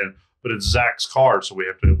that. But it's Zach's car, so we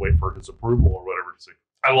have to wait for his approval or whatever to say,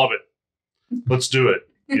 I love it. Let's do it.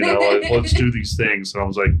 You know, let's do these things. And I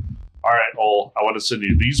was like, all right, well, I want to send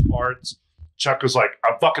you these parts. Chuck was like,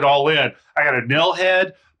 I'm fucking all in. I got a nail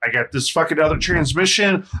head. I got this fucking other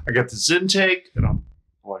transmission. I got this intake. And I'm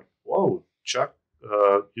like, whoa, Chuck,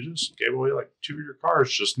 you just gave away like 2 of your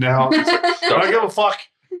cars just now. It's like, don't give a fuck.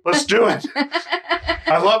 Let's do it.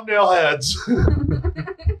 I love nailheads.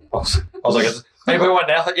 I was like, anybody want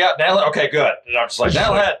nailhead? Yeah, nailhead. Okay, good. And I'm just like,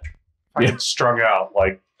 nailhead. I get strung out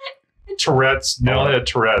like Tourette's, nailhead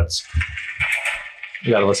Tourette's.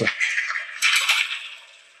 You gotta listen.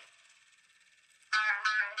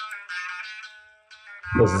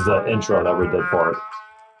 This is the intro that we did for it.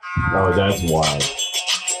 Oh, that's wild.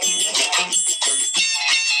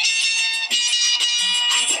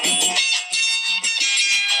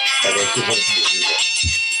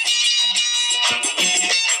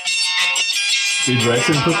 Did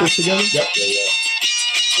Retson put this together? Yep.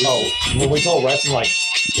 Yeah. Oh, when we told Retson, like,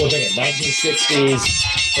 we're thinking 1960s,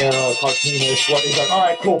 cartoonish, what? He's like, all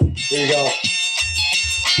right, cool. Here you go.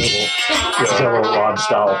 It's a little Rod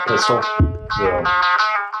style pistol. Yeah.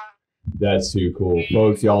 That's too cool.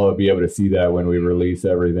 Folks, y'all will be able to see that when we release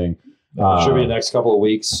everything. Should be the next couple of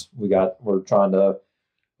weeks. We're trying to,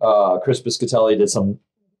 Chris Biscatelli did some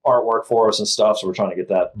artwork for us and stuff, so we're trying to get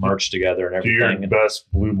that merch together and everything. Do your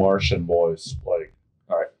best Blue Martian voice. Like,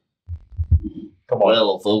 all right. Come on.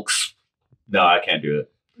 Well, folks. No, I can't do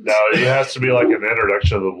it. No, it has to be like an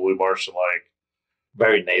introduction of the Blue Martian, like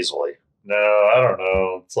very nasally. No, I don't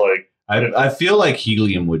know. It's like I feel like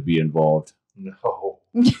helium would be involved. No.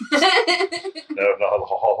 No,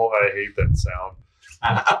 I hate that sound.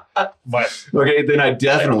 Okay, then I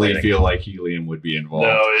definitely feel like helium would be involved.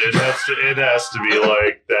 No, it has to be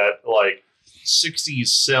like that, like 60s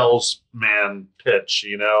salesman pitch.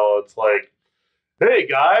 You know, it's like, hey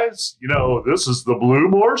guys, you know, this is the Blue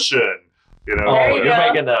Martian. You know, you're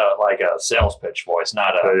making a sales pitch voice,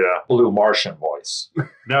 not a Blue Martian voice.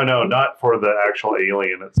 No, not for the actual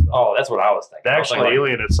alien itself. Oh, that's what I was thinking. The actual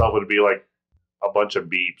alien itself would be like a bunch of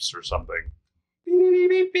beeps or something.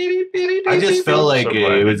 I just felt like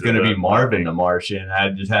it was going to be Marvin the Martian. I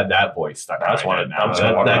just had that voice stuck out.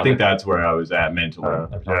 I think that's where I was at mentally.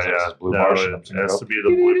 Blue Martian. It has to be the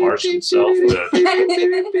Blue Martian itself.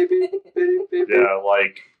 Yeah,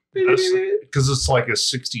 like this, because it's like a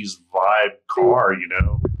 60s vibe car, you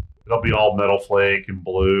know. It'll be all metal flake and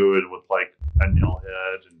blue and with like a nail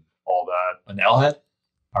head and all that. A nail head?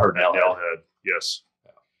 I heard nail head. Yes.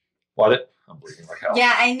 What? I'm bleeding like hell.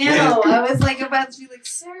 Yeah, I know. I was like about to be like,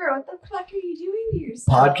 Sarah, what the fuck are you doing to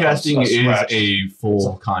yourself? Podcasting is a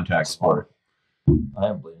full contact sport. I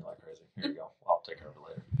am bleeding like crazy. Here you go. I'll take care of it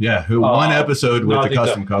later. Yeah, one episode with the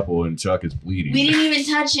Kustom couple and Chuck is bleeding. We didn't even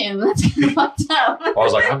touch him. That's kind of fucked up. I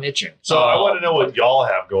was like, I'm itching. So I want to know what y'all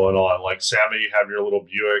have going on. Like, Sammy, you have your little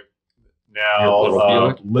Buick now.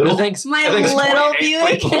 Little things. My little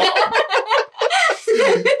Buick.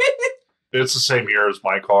 It's the same year as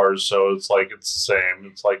my cars, so it's like it's the same.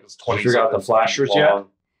 It's like it's 20. You got the flashers yet?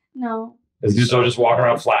 No. Is you still just walking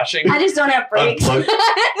around flashing? I just don't have brakes. I don't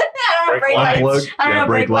have brake lights. I don't have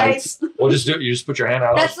brake lights. Well, just do it. You just put your hand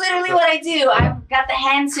out. That's literally what I do. I've got the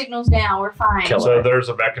hand signals down. We're fine. So there's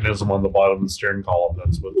a mechanism on the bottom of the steering column.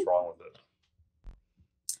 That's what's wrong with it.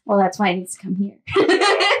 Well, that's why it needs to come here.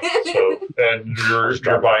 And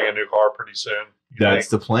you're buying a new car pretty soon. That's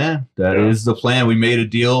the plan. That is the plan. We made a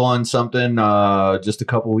deal on something just a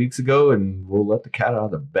couple weeks ago, and we'll let the cat out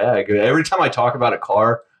of the bag. Every time I talk about a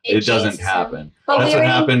car, it doesn't happen. That's what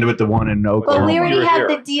happened with the one in Oklahoma. But we already have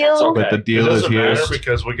the deal. Okay. But the deal is here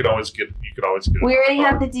because we could always get. You could always get. We already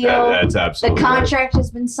have the deal. That's absolutely. The contract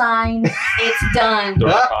has been signed. It's done.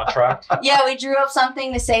 There's a contract. Yeah, we drew up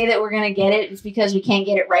something to say that we're gonna get it. It's because we can't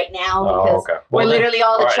get it right now because we're literally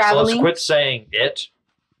all traveling. So let's quit saying it.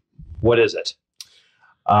 What is it?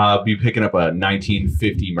 Be picking up a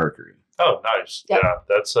 1950 Mercury. Oh, nice. Yep. Yeah,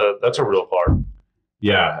 that's a real car.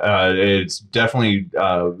 Yeah, it's definitely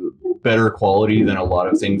better quality than a lot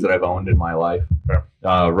of things that I've owned in my life. Okay.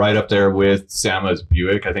 Right up there with Sama's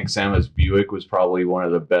Buick. I think Sama's Buick was probably one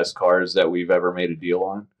of the best cars that we've ever made a deal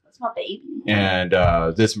on. That's my baby. And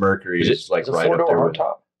this Mercury is like right up there with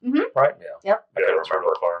top. Mm-hmm. Right? Yeah. Yep. I can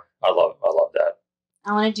remember. Car. I love that.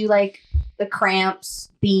 I want to do like the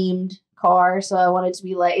Cramps themed car, so I want it to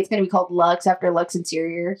be like, it's going to be called Lux after Lux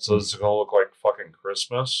Interior. So is it going to look like fucking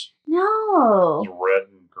Christmas? No. It's red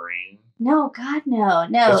and green? No, God, no.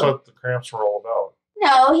 That's what the Cramps were all about.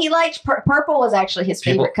 No, he liked purple was actually his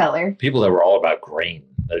favorite color. People that were all about green,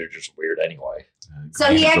 that are just weird anyway.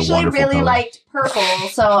 So he actually really liked purple,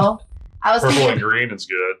 so I was purple thinking, and green is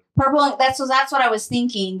good. Purple, that's what I was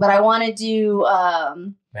thinking, but I want to do,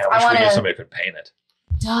 man, I wish we knew somebody could paint it.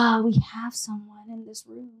 Duh, we have someone in this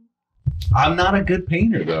room. I'm not a good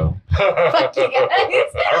painter, though. Fuck you guys.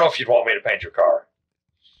 I don't know if you'd want me to paint your car.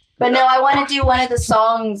 But no, I want to do one of the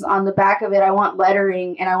songs on the back of it. I want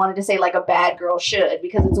lettering, and I wanted to say like a bad girl should,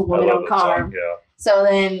 because it's a woman-owned car. Yeah. So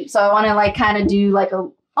I want to like kind of do like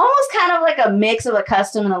almost kind of like a mix of a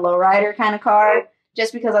custom and a lowrider kind of car,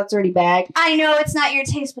 just because that's already bagged. I know it's not your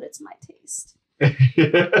taste, but it's my taste.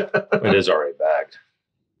 It is already bagged.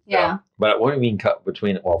 Yeah. But what do you mean cut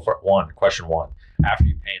between? Well, question one. After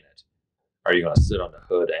you paint it, are you going to sit on the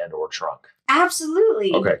hood and or trunk?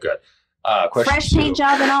 Absolutely. Okay, good. Question Fresh two. paint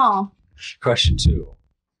job and all. Question two.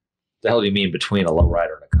 The hell do you mean between a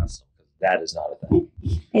lowrider and a custom? That is not a thing.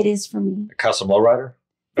 It is for me. A custom lowrider?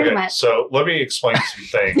 Pretty Okay, much. so let me explain some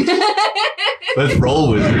things. Let's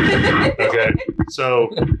roll with it. Okay, so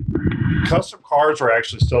custom cars were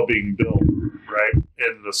actually still being built, right,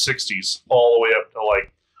 in the 60s, all the way up to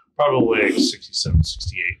like probably like 67,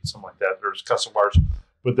 68, something like that. There's custom cars,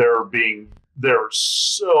 but they're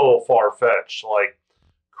so far-fetched, like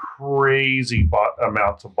crazy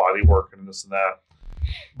amounts of body work and this and that.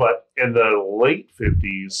 But in the late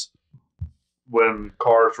 50s, when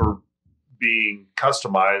cars were being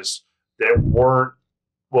customized,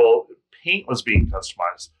 paint was being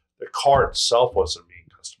customized. The car itself wasn't being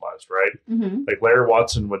customized, right? Mm-hmm. Like Larry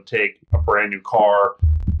Watson would take a brand new car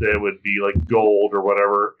that would be like gold or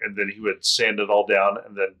whatever, and then he would sand it all down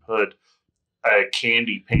and then put a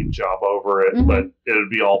candy paint job over it, but it would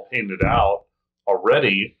be all painted out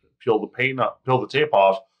already, peel the tape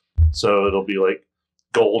off, so it'll be like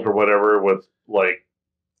gold or whatever with like,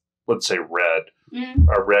 let's say red,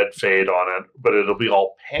 a red fade on it, but it'll be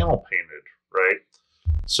all panel painted, right?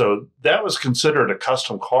 So that was considered a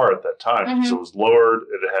custom car at that time because it was lowered,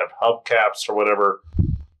 it'd have hubcaps or whatever.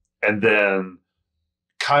 And then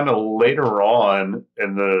kind of later on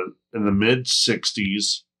in the mid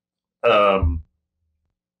 60s, that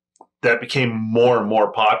became more and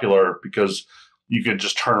more popular because you could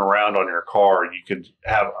just turn around on your car. You could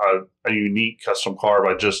have a unique custom car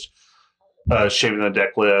by just shaving the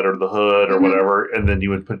deck lid or the hood or whatever, and then you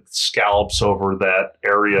would put scallops over that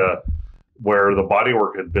area where the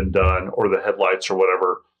bodywork had been done or the headlights or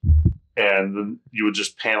whatever, and then you would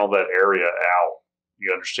just panel that area out.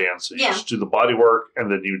 You understand? So you just do the bodywork, and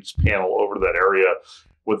then you just panel over that area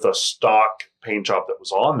with a stock paint job that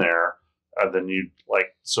was on there, and then you'd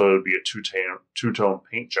so it would be a two-tone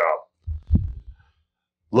paint job.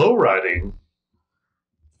 Low riding.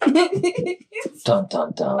 Dun,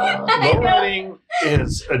 dun, dun. Low riding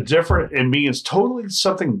is it means totally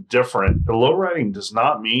something different. The low riding does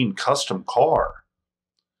not mean custom car.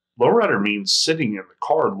 Low rider means sitting in the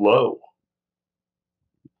car low.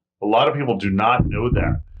 A lot of people do not know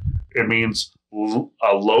that. It means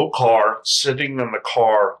a low car sitting in the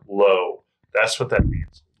car low. That's what that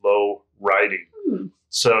means. Low riding.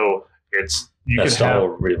 So you can have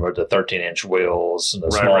the 13-inch wheels and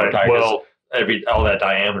the smaller tires. Well, all that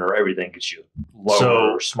diameter, everything gets you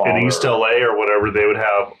lower or smaller. In East LA or whatever, they would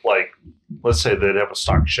have let's say they'd have a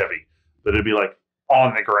stock Chevy, but it'd be like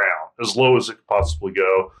on the ground, as low as it could possibly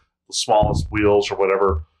go, the smallest wheels or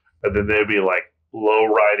whatever, and then they'd be like low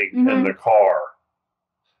riding in the car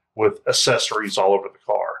with accessories all over the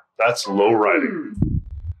car. That's low riding.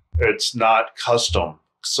 It's not custom.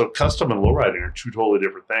 So custom and low riding are two totally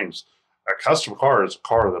different things. A custom car is a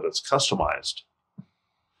car that is customized.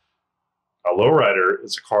 A lowrider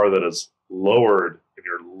is a car that is lowered and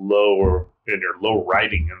you're low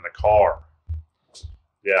riding in the car.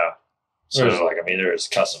 Yeah. So there's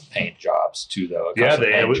custom paint jobs too, though. But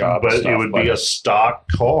it would be a stock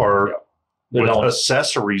car with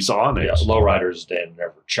accessories on it. Yeah, lowriders, they're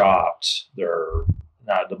never chopped. They're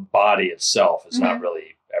not, the body itself is not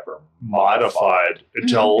really ever modified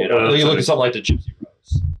until you look at something like the Gypsy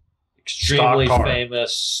Rose, extremely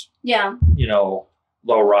famous. Yeah.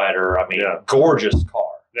 Lowrider. Gorgeous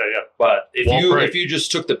car. Yeah. But if you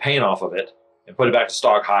just took the paint off of it and put it back to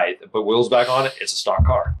stock height and put wheels back on it, it's a stock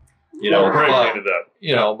car. It's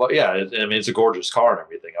a gorgeous car and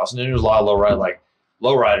everything else. And then there's a lot of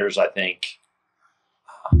lowriders. I think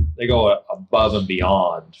they go above and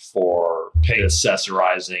beyond for paint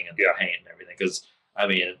accessorizing and the paint and everything. Because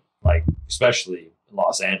especially in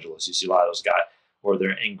Los Angeles, you see a lot of those guys where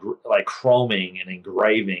they're chroming and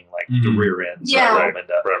engraving the rear ends and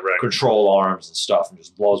control arms and stuff, and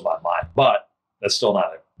just blows my mind. But that's still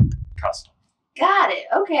not a custom. Got it.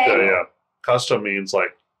 Okay. Yeah. Custom means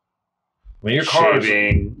your car's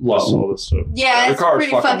low. All this stuff. Yeah, your it's car's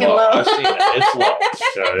pretty fucking low. low. I've seen it. It's low.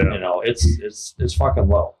 It's fucking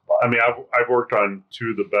low. But I've worked on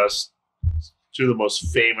two of the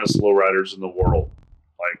most famous lowriders in the world,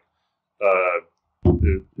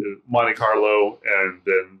 Monte Carlo, and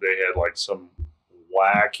then they had some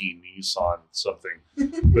wacky Nissan something,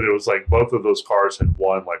 but it was both of those cars had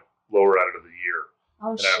won lowrider of the year.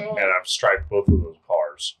 Oh shit! I've striped both of those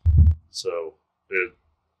cars, so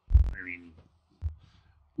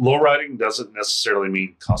lowriding doesn't necessarily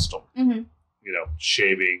mean custom. Mm-hmm. You know,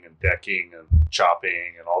 shaving and decking and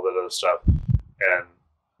chopping and all that other stuff. And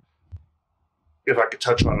if I could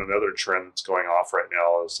touch on another trend that's going off right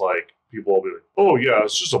now is like people will be like, oh yeah,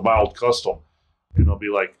 it's just a mild custom. And it'll be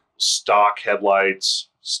like stock headlights,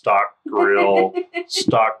 stock grill,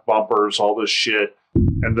 stock bumpers, all this shit.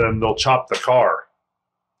 And then they'll chop the car.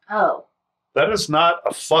 Oh. That is not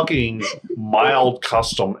a fucking mild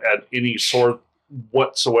custom at any sort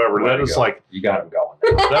whatsoever. That is like, you got him going.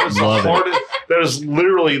 That is the hardest. That is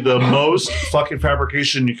literally the most fucking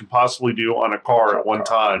fabrication you can possibly do on a car at one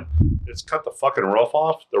time. It's cut the fucking roof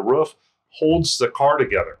off. The roof holds the car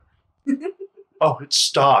together. Oh, it's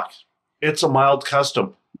stock. It's a mild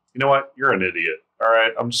custom. You know what? You're an idiot. All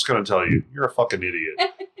right, I'm just gonna tell you, you're a fucking idiot.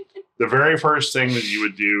 The very first thing that you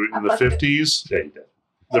would do in the 50s,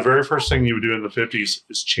 the very first thing you would do in the 50s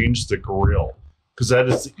is change the grill, because that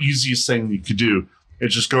is the easiest thing you could do.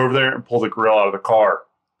 Is just go over there and pull the grill out of the car,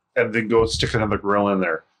 and then go stick another grill in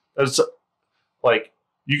there. That's like,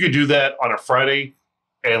 you could do that on a Friday,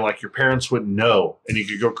 and like your parents wouldn't know, and you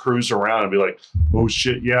could go cruise around and be like, "Oh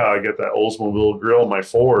shit, yeah, I got that Oldsmobile grill in my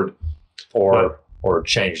Ford," or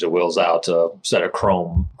change the wheels out to instead of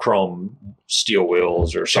chrome steel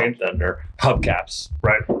wheels or something, or hubcaps.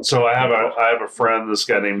 Right. So I have a friend, this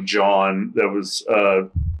guy named John, that was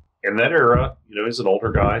in that era. You know, he's an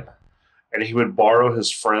older guy, and he would borrow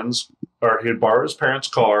his friend's, or he'd borrow his parents'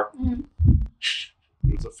 car. Mm-hmm.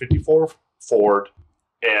 It was a '54 Ford,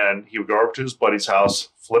 and he would go over to his buddy's house,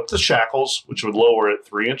 flip the shackles, which would lower it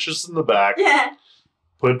 3 inches in the back,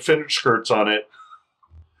 put fitted skirts on it,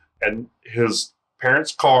 and his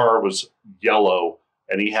parents' car was yellow,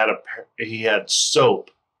 and he had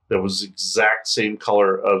soap that was the exact same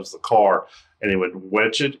color as the car, and he would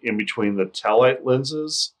wedge it in between the taillight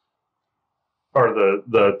lenses, or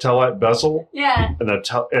the taillight bezel, and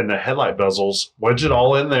the headlight bezels, wedge it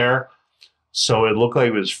all in there, so it looked like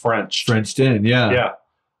it was Frenched in, yeah,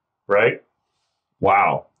 right,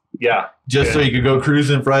 wow, yeah, just so you could go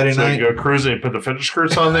cruising Friday night. You go cruising, put the finish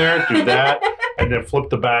skirts on there, do that, and then flip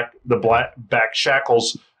the back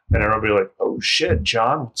shackles, and everybody be like, "Oh shit,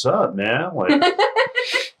 John, what's up, man?" Like,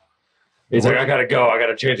 he's like, "I gotta go. I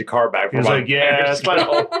gotta change the car back." He's like, "Yeah, it's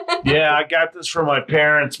yeah, I got this from my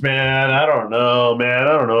parents, man. I don't know, man.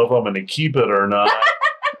 I don't know if I'm gonna keep it or not."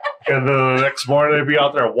 And then the next morning, they'd be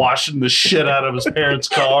out there washing the shit out of his parents'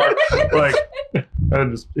 car, like,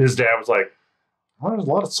 and his dad was like, "Well, there's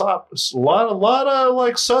a lot of a lot of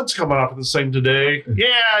like suds coming off of this thing today."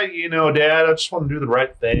 Yeah, you know, Dad, I just want to do the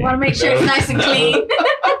right thing. Want to make sure it's nice and clean.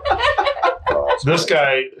 This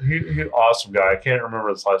guy, he's an awesome guy. I can't remember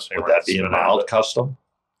his last name. Would that be a mild custom?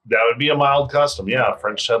 That would be a mild custom, yeah.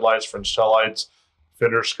 French headlights, French taillights,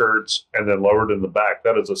 fender skirts, and then lowered in the back.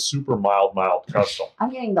 That is a super mild custom. I'm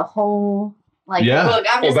getting the whole book. I'm well,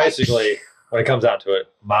 just basically, when it comes down to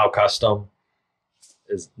it, mild custom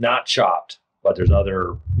is not chopped, but there's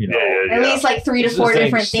other, at least like 3 to 4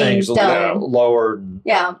 different things done. Lowered.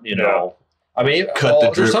 Yeah. You know, I mean,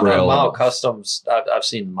 there's some mild customs. I've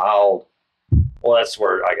seen mild. Well, that's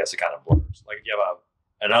where I guess it kind of blurs. Like if you have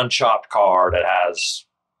an unchopped car that has.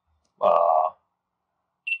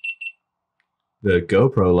 The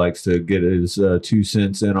GoPro likes to get his 2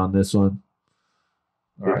 cents in on this one.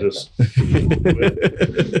 All right. It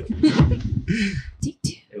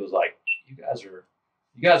was like, you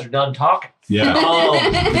guys are done talking. Yeah.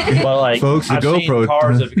 But like, folks, the I've GoPro seen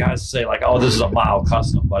cars that guys say like, "Oh, this is a mild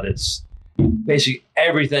custom," but it's basically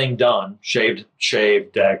everything done, shaved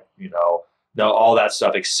deck, all that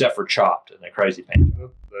stuff except for chopped and the crazy paint.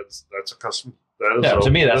 That's a custom. That is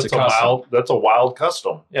to me, that's a custom. That's a wild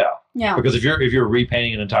custom. Yeah. Because if you're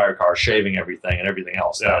repainting an entire car, shaving everything and everything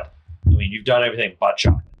else, you've done everything but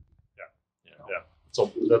chopping.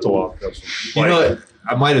 So that's a wild custom. You know what?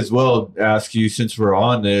 I might as well ask you, since we're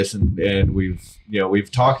on this, and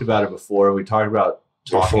we've talked about it before. We talked about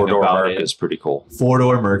four-door Merc is pretty cool.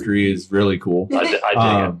 4-door Mercury is really cool. I dig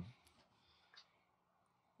it.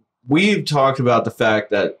 We've talked about the fact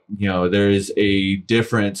that there is a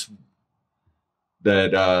difference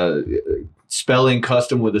that spelling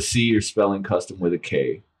custom with a C or spelling custom with a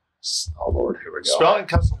K. Oh Lord, here we go. Spelling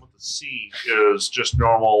custom with a C is just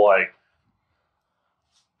normal, like,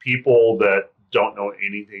 people that don't know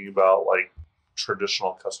anything about like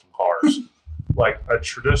traditional custom cars. Like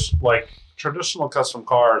traditional custom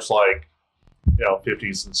cars, like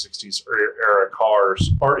 50s and 60s era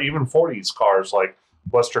cars, or even 40s cars, like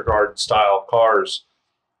Westergaard style cars.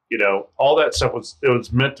 All that stuff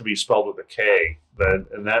was meant to be spelled with a K.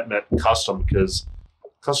 And that meant custom, because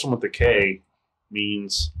custom with the K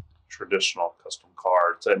means traditional custom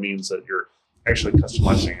cars. That means that actually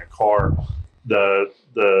customizing a car. The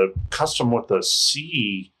Kustom with the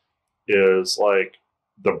C is like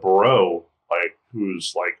the bro, like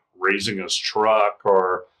who's like raising his truck,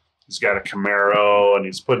 or he's got a Camaro and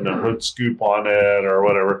he's putting a hood scoop on it or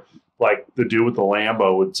whatever. Like the dude with the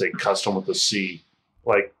Lambo would say Kustom with the C.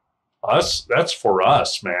 Like us, that's for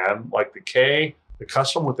us, man. Like the K, the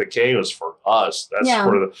Kustom with the K is for us. That's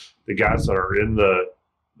for the guys that are in the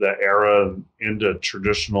era and into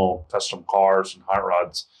traditional custom cars and hot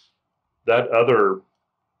rods. That other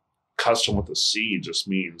Kustom with the C just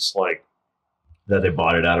means like that they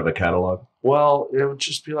bought it out of a catalog. Well, it would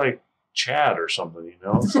just be like Chad or something, you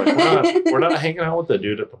know. It's like we're not hanging out with the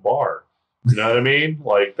dude at the bar. You know what I mean?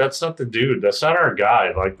 Like that's not the dude. That's not our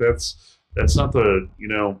guy. Like that's not the, you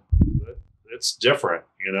know. It's different,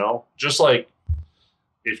 you know. Just like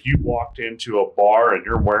if you walked into a bar and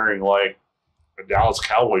you're wearing like a Dallas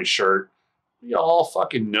Cowboys shirt, we all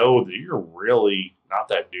fucking know that you're really not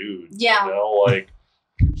that dude. Yeah. You know, like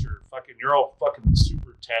you're all fucking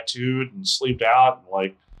super tattooed and sleeped out, and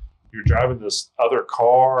like you're driving this other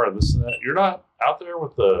car and this and that. You're not out there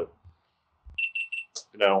with the,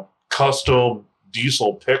 you know, custom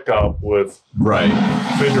diesel pickup with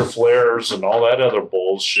fender flares and all that other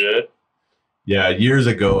bullshit. Yeah, years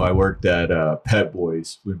ago I worked at Pet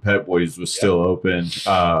Boys when Pet Boys was still open.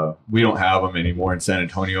 We don't have them anymore in San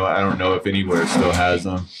Antonio. I don't know if anywhere still has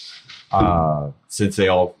them since they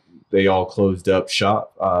all closed up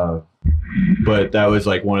shop. But that was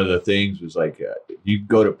like one of the things was like you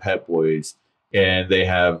go to Pet Boys and they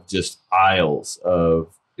have just aisles of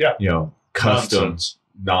you know custom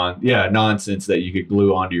nonsense that you could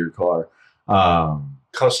glue onto your car.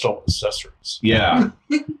 Custom accessories. Yeah.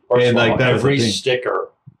 And like every sticker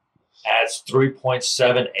adds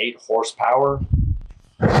 3.78 horsepower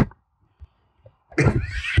to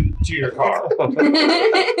your car. Why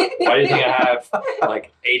do you think I have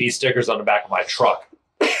like 80 stickers on the back of my truck?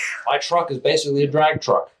 My truck is basically a drag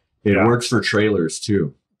truck. It works for trailers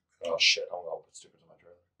too. Oh shit, I don't know put stickers on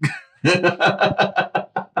my trailer.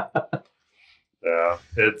 Yeah.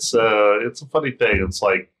 It's a funny thing. It's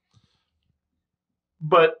like,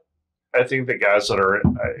 but I think the guys that are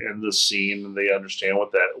in the scene and they understand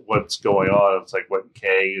what's going on. It's like what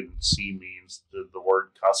K and C means, the word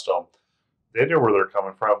custom. They know where they're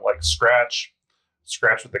coming from. Like Skratch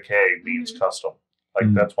with the K means custom.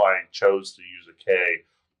 Like that's why I chose to use a K,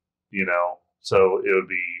 you know. So it would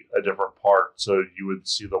be a different part. So you would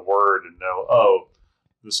see the word and know, oh,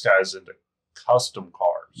 this guy's into custom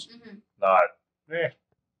cars, not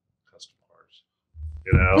custom cars.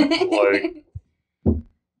 You know, like.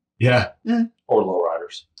 Yeah. Or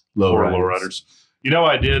lowriders. Lowriders. You know,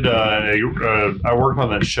 I did. I worked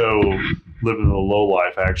on that show, Living the Low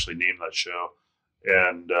Life. I actually named that show,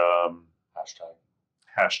 and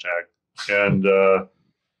hashtag. And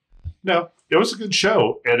no, it was a good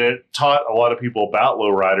show, and it taught a lot of people about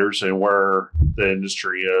lowriders and where the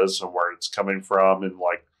industry is and where it's coming from, and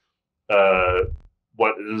like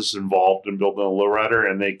what is involved in building a lowrider.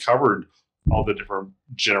 And they covered all the different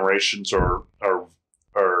generations or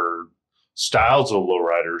styles of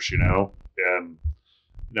lowriders, you know. And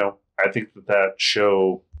you know, I think that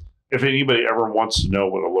show, if anybody ever wants to know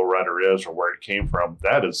what a lowrider is or where it came from,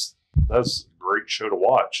 that's a great show to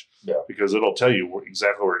watch. Yeah, because it'll tell you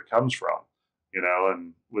exactly where it comes from, you know.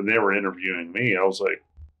 And when they were interviewing me, I was like,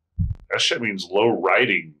 that shit means low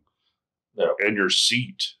riding in your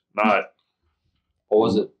seat, not what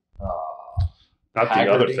was it? Not Haggerty.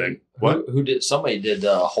 The other thing. What? Who did? Somebody did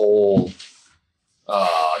a whole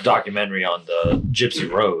documentary on the Gypsy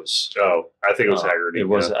Rose. Oh, I think it was Haggerty. It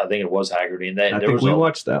was. I think it was Haggerty, and then we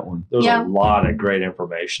watched that one. There was a lot of great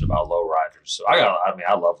information about lowriders. So I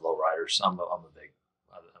love lowriders. I'm a big.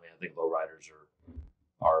 I think lowriders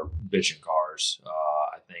are bitchin' cars.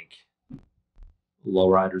 I think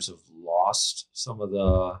lowriders have lost some of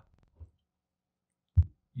the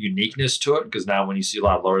uniqueness to it, because now when you see a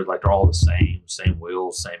lot of lowriders, like they're all the same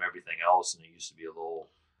wheels, same everything else, and it used to be a little.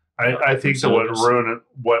 I think that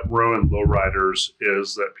what ruined lowriders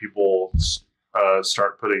is that people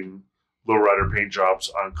start putting lowrider paint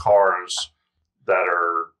jobs on cars that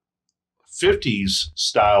are 50s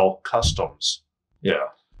style customs. Yeah.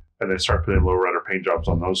 And they start putting lowrider paint jobs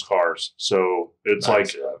on those cars. So it's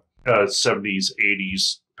like a 70s,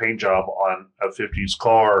 80s paint job on a 50s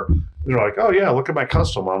car. And they're like, oh, yeah, look at my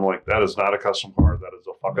custom. I'm like, that is not a custom car. That is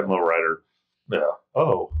a fucking lowrider. Yeah.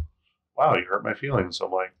 Oh, wow, you hurt my feelings.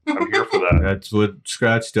 I'm like, I'm here for that. That's what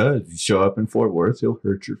Skratch does. You show up in Fort Worth, he'll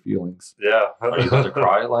hurt your feelings. Yeah. Are you about to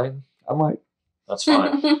cry, Lane? I might. That's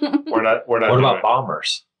fine. We're not. What about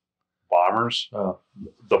bombers? Bombers? Oh.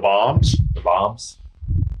 The bombs? The bombs?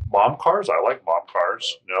 Bomb cars? I like bomb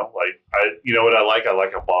cars. You know what I like? I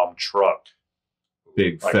like a bomb truck.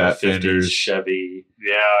 Big like fat 50s fenders. Chevy.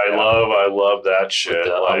 Yeah, I love that shit.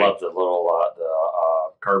 I love the little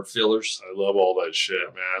curb fillers. I love all that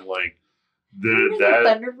shit, man. Like Remember the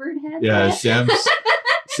Thunderbird had Yeah, that?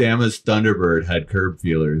 Sam's Thunderbird had curb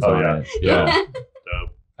feelers on it. Yeah.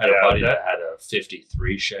 dope. I had a buddy that had a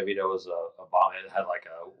 53 Chevy that was a bomb. It had like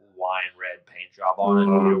a wine red paint job on it.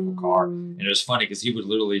 A beautiful car. And it was funny because he would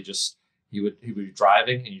literally he would be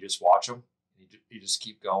driving and you just watch him. He'd just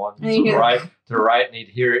keep going to the right, and he'd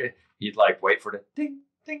hear it. He'd like wait for the ding,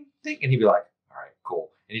 ding, ding, and he'd be like, "All right,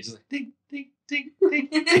 cool." And he'd just like ding, ding, ding, ding,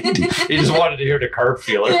 ding. He just wanted to hear the curb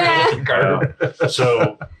feeler. Yeah.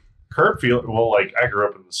 So curb feeler. Well, like I grew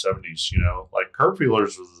up in the 70s. Like curb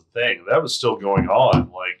feelers was the thing that was still going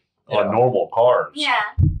on, like on normal cars. Yeah.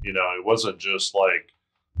 It wasn't just like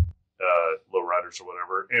lowriders or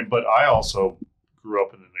whatever. But I also grew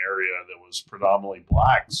up in an area that was predominantly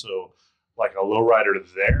black, so. Like a lowrider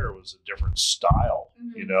there was a different style.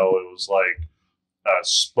 Mm-hmm. It was like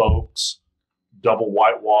spokes, double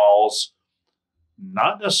white walls,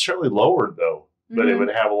 not necessarily lowered though, but it would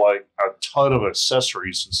have like a ton of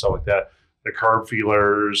accessories and stuff like that. The curb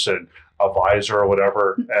feelers and a visor or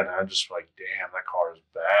whatever. And I'm just like, damn, that car is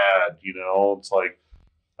bad. It's like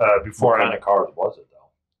before. What kind of cars was it though?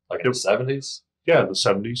 Like in the 70s? Yeah, in the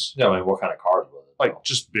 70s. Yeah, I mean, what kind of cars was it? Like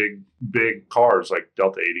just big cars, like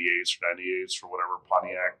Delta 88s or 98s or whatever,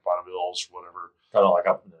 Pontiac, Bonnevilles, or whatever. Kind of like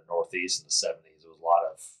up in the Northeast in the 70s, there was a lot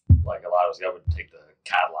of those guys would take the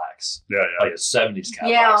Cadillacs, like the 70s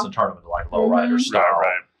Cadillacs, and turn them into like lowrider style.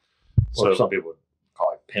 Right. So some people would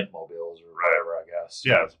call it pimp mobiles or whatever, I guess.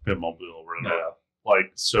 Yeah, it's a pimp mobile.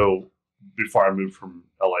 Like so, before I moved from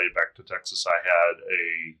LA back to Texas, I had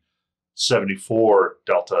a 74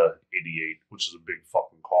 Delta 88, which is a big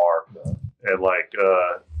fucking car. Yeah. And like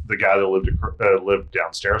the guy that lived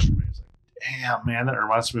downstairs from me was like, "Damn, man, that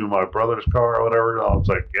reminds me of my brother's car or whatever." And I was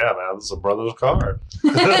like, "Yeah, man, this is a brother's car."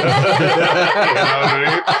 You know what I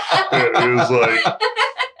mean?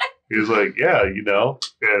 He was like, "Yeah,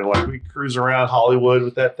 and like we cruise around Hollywood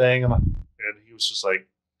with that thing, and he was just like,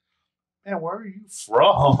 "Man, where are you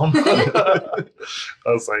from?" I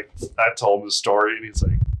was like, I told him the story, and he's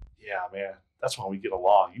like, "Yeah, man, that's why we get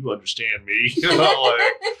along. You understand me."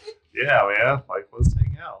 Yeah, man. Like, let's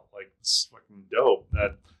hang out. Like, it's fucking dope.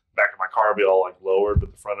 That back of my car would be all like lowered,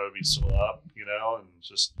 but the front of it would be still up, and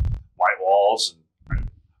just white walls. And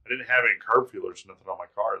I didn't have any curb feelers or nothing on my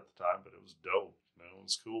car at the time, but it was dope. It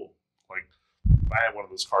was cool. Like, if I had one of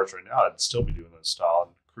those cars right now, I'd still be doing that style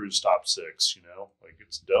and cruise stop 6. Like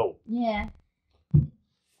it's dope. Yeah.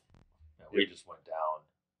 We just went down.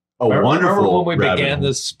 Wonderful. Remember when we began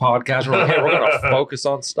this podcast? We're like, hey, we're going to focus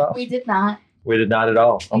on stuff. We did not. We did not at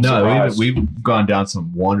all. We've gone down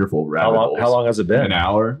some wonderful rabbit holes. How long has it been? An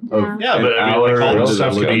hour. Yeah, but I mean, like all the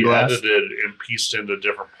stuff can be glass. edited and pieced into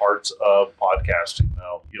different parts of podcasting.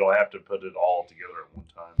 Now you don't have to put it all together at one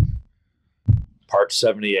time. Part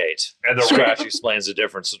 78. And Skratch explains the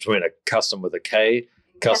difference between a custom with a K,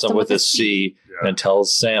 custom with a C, and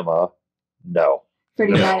tells Sama no.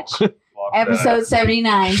 Pretty much. Episode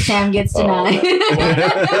 79, Sam gets denied. Here's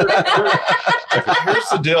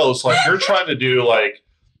the deal. It's like you're trying to do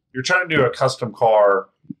a custom car,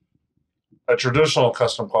 a traditional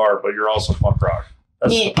custom car, but you're also punk rock.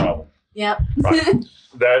 That's the problem. Yep. Right.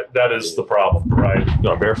 That is the problem, right? You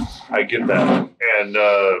want a beer? I get that. And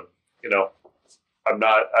I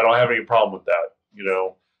don't have any problem with that,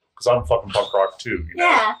 because I'm fucking punk rock too,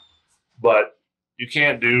 Yeah. But you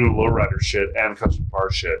can't do lowrider shit and custom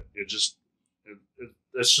car shit. It's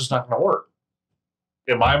just not going to work.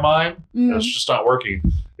 In my mind, it's just not working.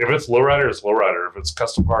 If it's lowrider, it's lowrider. If it's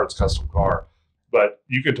custom car, it's custom car. But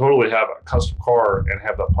you can totally have a custom car and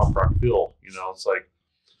have that punk rock feel. It's like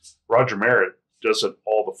Roger Merritt does it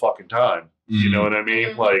all the fucking time. You know what I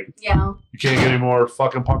mean? Like, yeah. You can't get any more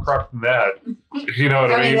fucking punk rock than that. You know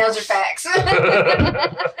what I mean? Those are facts. You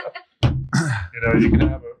can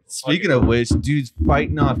have a. Speaking of which, dude's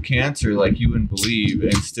fighting off cancer like you wouldn't believe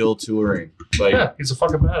and still touring. Like, yeah, he's a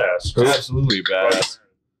fucking badass. Absolutely badass.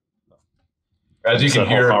 As you can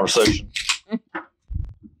hear, conversation.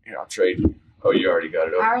 Here, I'll trade you. Oh, you already got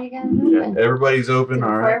it open. I already got it open. Yeah, everybody's open.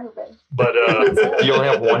 All right. But you only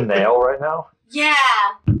have one nail right now? Yeah.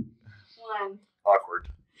 One. Awkward.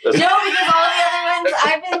 No, because all the other ones,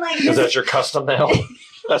 I've been like. Is that your custom nail?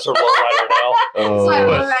 That's her lowrider nail.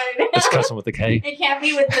 It's custom with the K. It can't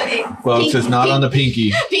be with the. Folks, it's not on the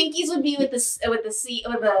pinky. Pinkies would be with the C, with the C.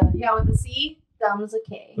 Thumbs a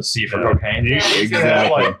K. The C for cocaine. You can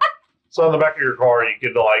have like So on the back of your car, you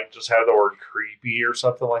could like just have the word "creepy" or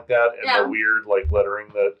something like that, and the weird like lettering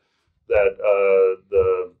that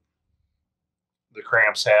the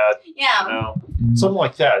Cramps had. Yeah. You know, something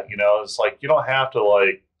like that. You know, it's like you don't have to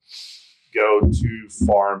like go too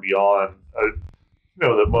far and beyond. You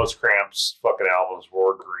know that most Cramps fucking albums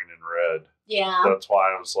were green and red. Yeah. That's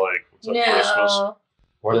why I was like, "What's up, Christmas?"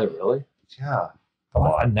 Were they really? Yeah. Come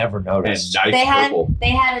on, I never noticed. And nice purple.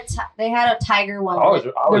 They had a tiger one. I always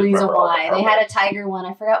the reason remember why they had a tiger one,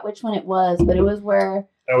 I forgot which one it was, but it was where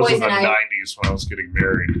that was Poison in the Ivy. 90s when I was getting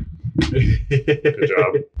married. Good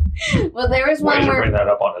job. Well, there was Why one did you where bring that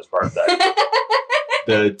up on his birthday?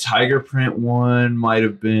 The tiger print one might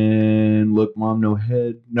have been "Look, Mom, No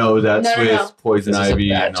Head." No, that's with Poison This is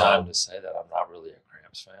Ivy. a bad and time to say that I'm not really a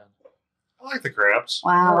Cramps fan. I like the Cramps.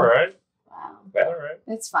 Wow. All right. Wow. Well, All right.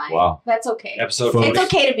 It's fine. Wow. That's okay. Episode Folks. It's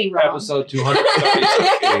okay to be wrong. Episode 230.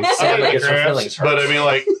 I Sam like the gets her Cramps, feelings hurt. but I mean,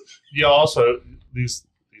 like, you also these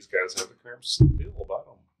guys have the Cramps feel about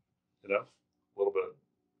them. You know, a little bit.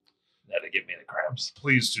 That to give me the cramps.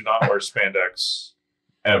 Please do not wear spandex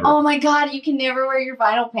Ever. Oh my god, you can never wear your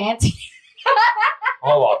vinyl pants.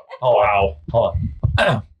 Hold on. Hold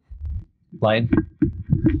on. Lane,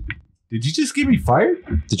 Did you just get me fired?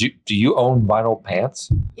 do you own vinyl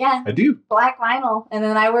pants? Yeah, I do. black vinyl, and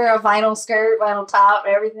then I wear a vinyl skirt, vinyl top,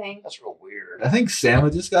 everything. That's real weird. I think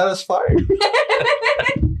Sam just got us fired.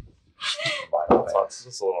 Vinyl pants.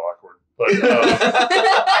 It's a little awkward, but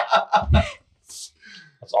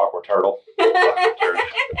That's awkward turtle.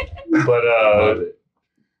 but Love it.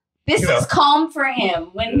 This You know. is calm for him.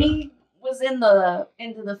 When he was into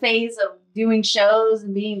the phase of doing shows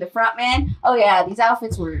and being the front man, oh yeah, these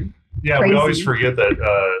outfits were yeah, crazy. we always forget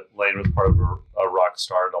that Lane was part of a rock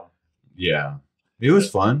stardom. Yeah. It was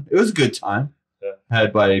fun. It was a good time. Yeah.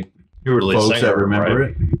 Had by You were the lead folks singer, that remember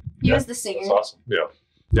right? it. He Yeah, was the singer. That's awesome. Yeah.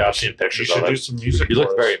 Yeah, I've seen You pictures should of do it. some music. You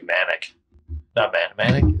look for very us. manic. Not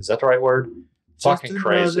manic? Is that the right word? Fucking Just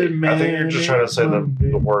crazy. another I think you're just trying to say the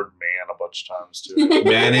Monday. word "man" a bunch of times too.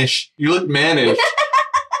 Mannish. You look mannish.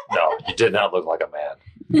 No, you did not look like a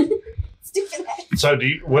man. Stupid. So do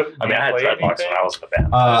you? What? I mean, I had play dreadlocks anything? when I was in the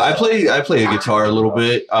band. I play a guitar a little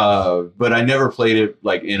bit, but I never played it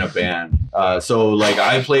like in a band. So like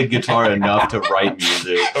I played guitar enough to write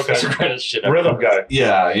music. That's the Okay. greatest shit ever. Rhythm guy.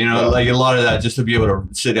 Yeah, you know, like a lot of that just to be able to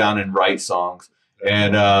sit down and write songs.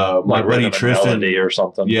 And my Like buddy rhythm and Tristan, melody or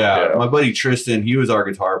something. yeah, my buddy Tristan, he was our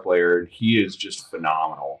guitar player, and he is just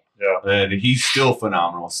phenomenal. Yeah. And he's still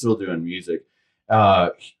phenomenal, still doing music.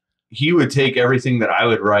 He would take everything that I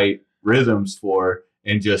would write rhythms for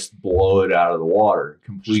and just blow it out of the water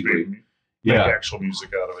completely. Make Yeah, actual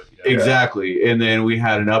music out of it. Yeah. exactly. And then we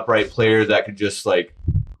had an upright player that could just like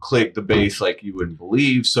click the bass like you wouldn't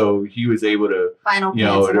believe. So he was able to, Final you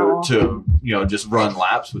know, pants and all. to just run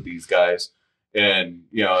laps with these guys. And,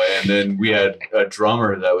 you know, and then we had a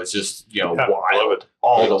drummer that was just, you know, Yeah, wild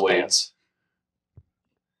all the Those way. pants.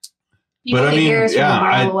 People But I could mean, hear us from a yeah,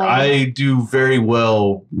 mile away. I do very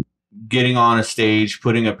well getting on a stage,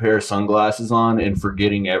 putting a pair of sunglasses on, and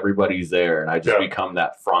forgetting everybody's there, and I just Yeah. become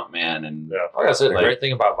that front man. And Yeah. Like I said, the Like- great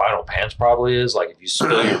thing about vinyl pants probably is like if you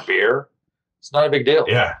spill your beer, it's not a big deal.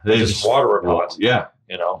 yeah, It's just water repellent. Yeah,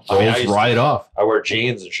 You know, rolls right off. I wear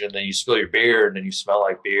jeans and shit, and then you spill your beer, and then you smell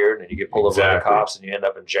like beer, and then you get pulled over by the Exactly. cops, and you end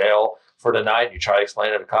up in jail for the night. And you try to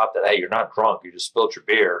explain to the cop that, hey, you're not drunk, you just spilled your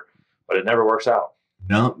beer, but it never works out.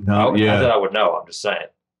 No, Not yeah. that I would know. I'm just saying.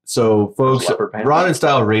 So, folks, Leopard pants. Rod and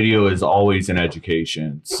Style Radio is always an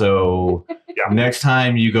education. So, Yeah. next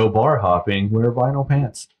time you go bar hopping, wear vinyl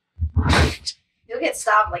pants. You'll get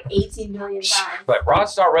stopped like 18 million times. But Rod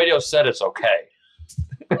Star Radio said it's okay.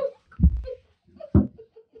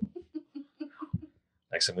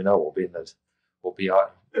 Next thing we know, we'll be on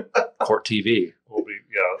court TV. We'll be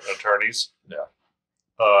attorneys. Yeah.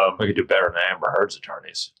 Um, We could do better than Amber Heard's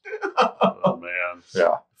attorneys. oh man.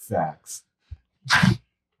 Yeah. Facts.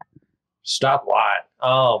 Stop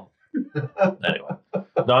lying. Anyway,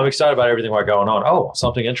 no, I'm excited about everything we're going on. Oh,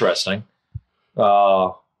 something interesting.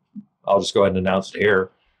 I'll just go ahead and announce it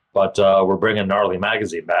here. But we're bringing Gnarly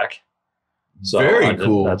Magazine back. So Very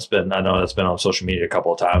cool. I know that's been on social media a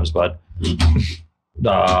couple of times, but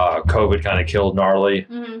COVID kind of killed Gnarly.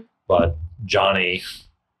 Mhm. But Johnny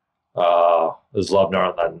has loved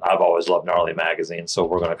Gnarly, and I've always loved Gnarly Magazine. So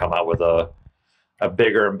we're going to come out with a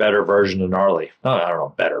bigger and better version of Gnarly. No, I don't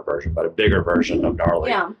know, better version, but a bigger version of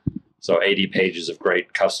Gnarly. Yeah. So 80 pages of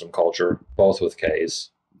great custom culture, both with K's.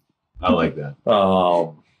 I like that.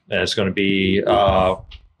 And it's going to be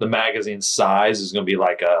the magazine size is going to be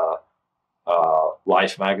like a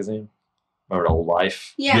Life magazine, Remember Old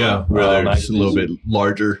Life? Yeah. where they're just a little bit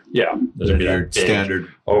larger. Yeah, there's gonna be that big,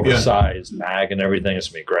 standard, oversized mag and everything. It's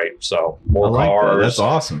gonna be great. So more cars. That's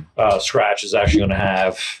awesome. Skratch is actually gonna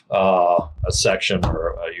have a section,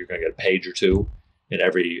 or you're gonna get a page or two in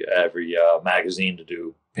every magazine to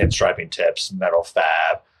do pinstriping tips, metal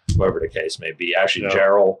fab, whatever the case may be. Actually,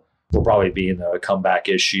 Gerald will probably be in the comeback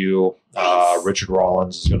issue. Richard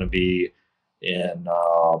Rollins is going to be in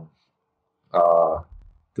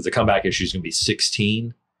because the comeback issue is going to be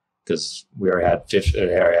 16 because we already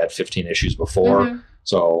had 15 issues before. Mm-hmm.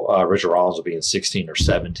 So Richard Rollins will be in 16 or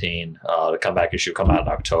 17. The comeback issue will come out in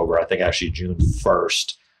October. I think actually June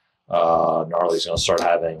 1st. Gnarly's going to start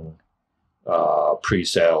having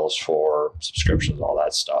pre-sales for subscriptions, all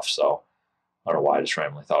that stuff. So I don't know why I just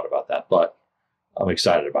randomly thought about that, but I'm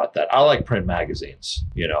excited about that. I like print magazines,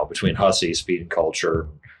 between Hussey, Speed and Culture,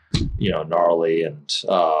 Gnarly, and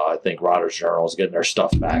I think Riders Journal is getting their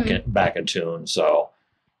stuff back in tune. So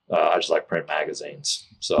I just like print magazines.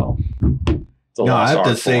 So I have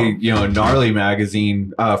to say, Gnarly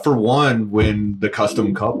Magazine, for one, when the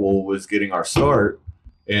Kustom couple was getting our start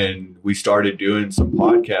and we started doing some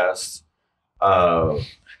podcasts,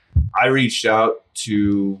 I reached out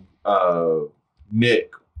to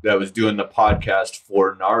Nick that was doing the podcast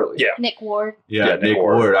for Gnarly. Yeah. Nick Ward. Yeah, Nick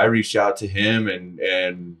Ward. I reached out to him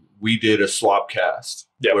and we did a swap cast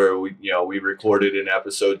where we recorded an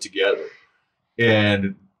episode together.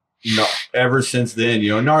 And ever since then,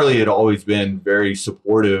 Gnarly had always been very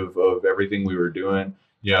supportive of everything we were doing.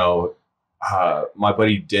 My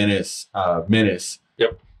buddy Dennis Menace.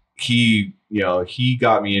 Yep. He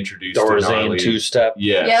got me introduced to Gnarly. two-step.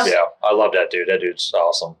 Yes. Yeah. I love that dude. That dude's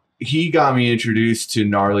awesome. He got me introduced to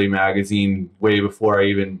Gnarly Magazine way before I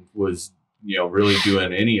even was, really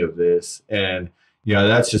doing any of this. And,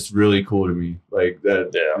 that's just really cool to me. Like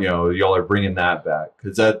that, y'all are bringing that back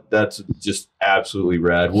because that's just absolutely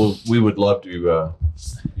rad. We would love to,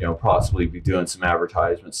 possibly be doing some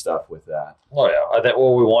advertisement stuff with that. Oh yeah. I think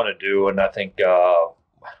what we want to do, and I think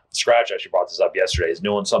Skratch actually brought this up yesterday, is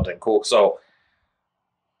doing something cool. So,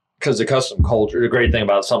 because the Kustom culture, the great thing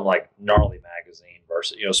about something like Gnarly Magazine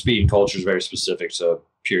versus, Speed and Culture is very specific to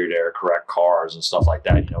period era correct cars and stuff like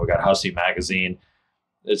that. We got Hussey Magazine.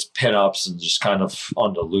 It's pinups and just kind of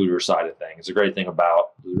on the looter side of things. The great thing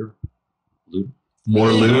about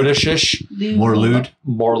more lewd.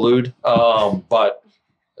 But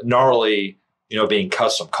Gnarly, being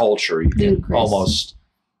custom culture, you can almost,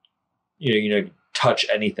 touch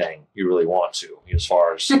anything you really want to, as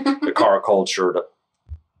far as the car culture.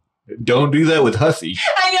 Don't do that with Hussey.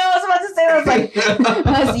 I know. I was about to say. I was like,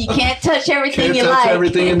 Hussey, you can't touch everything you like.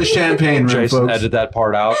 Everything in the champagne room, Jason, folks. edit that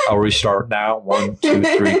part out. I'll restart now. 1, 2,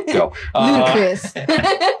 3, go. Ludicrous.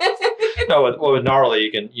 No, with Gnarly,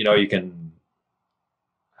 you can. I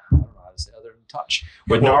don't know how to say other than touch.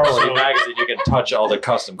 With Gnarly Magazine, you can touch all the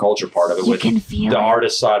custom culture part of it. You with can feel the it.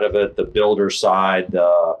 artist side of it, the builder side,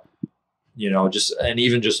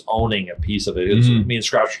 even just owning a piece of it. It's, me and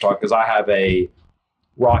Skratch were talking because I have a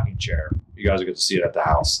rocking chair. You guys will get to see it at the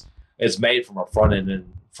house. It's made from a front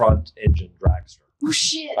engine dragster. Oh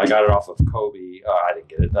shit! I got it off of Kobe. I didn't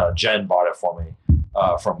get it. Jen bought it for me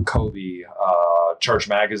from Kobe Church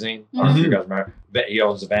Magazine. I don't know if you guys remember. He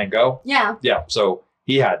owns the Van Gogh. Yeah. Yeah. So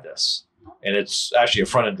he had this, and it's actually a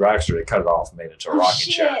front end dragster. They cut it off and made it into a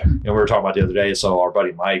rocking chair. And we were talking about the other day. So our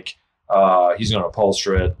buddy Mike, he's going to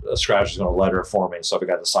upholster it. Skratch is going to letter it for me. So we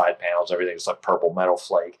got the side panels, everything. It's like purple metal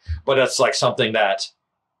flake. But that's like something that,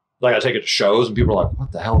 like, I take it to shows and people are like,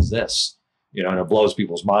 "What the hell is this?" And it blows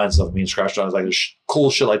people's minds. So me and Skratch is like, there's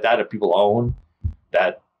cool shit like that that people own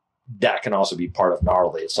that can also be part of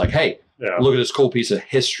Gnarly. It's like, hey, look at this cool piece of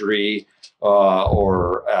history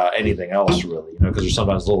or anything else, really. Because there's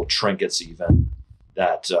sometimes little trinkets even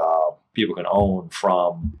that people can own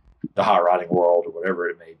from the hot rodding world or whatever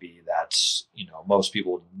it may be that most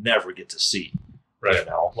people would never get to see. Right.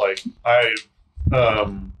 Like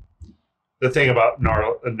the thing about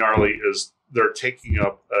Gnarly is they're taking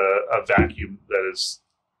up a vacuum that is,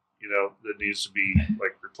 that needs to be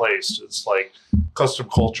like replaced. It's like custom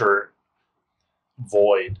culture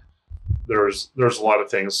void. There's a lot of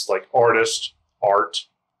things like art,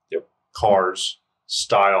 cars,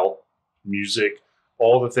 style, music,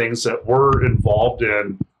 all the things that we're involved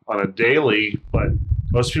in on a daily, but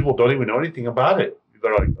most people don't even know anything about it.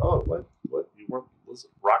 They're like, "Oh, what you weren't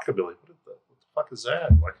rockabilly? What the fuck is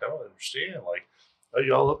that?" Like, I don't understand. Like, oh,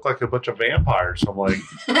 y'all look like a bunch of vampires. I'm like,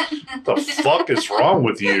 what the fuck is wrong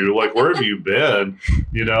with you? Like, where have you been?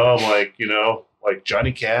 I'm like, like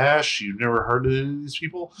Johnny Cash. You've never heard of these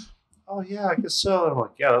people? Oh yeah, I guess so. And I'm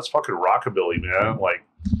like, yeah, that's fucking rockabilly, man. Like,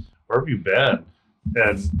 where have you been?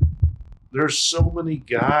 And there's so many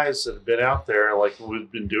guys that have been out there, like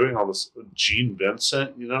we've been doing all this. Gene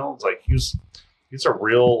Vincent, you know, it's like he's a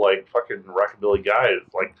real like fucking rockabilly guy.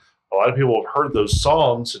 Like a lot of people have heard those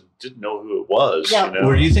songs and didn't know who it was. Yeah. You know?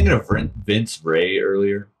 Were you thinking of Vince Ray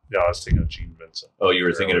earlier? Yeah, I was thinking of Gene Vincent. Oh, you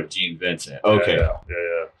were thinking of Gene Vincent. Okay. Yeah.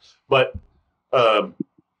 But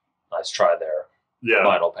nice try there. yeah,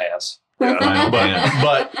 Vinyl pants. yeah.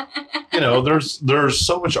 but you know, there's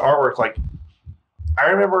so much artwork. Like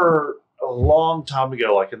I remember a long time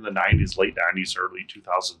ago, like in the 90s, late 90s, early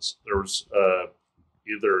 2000s, there was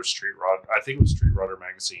either Street Rod, I think it was Street Rodder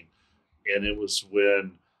magazine, and it was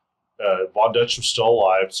when Von Dutch was still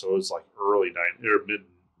alive, so it was like early 90s.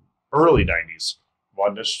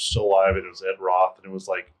 Von Dutch was still alive, and it was Ed Roth, and it was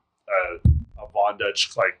like a Von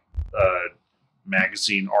Dutch like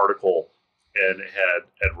magazine article, and it had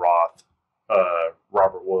Ed Roth,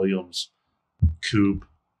 Robert Williams, Coop,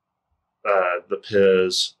 the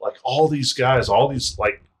Piz, like all these guys, all these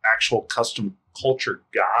like actual custom culture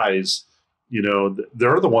guys, you know,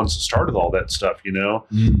 they're the ones that started all that stuff, you know?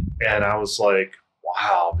 And I was like,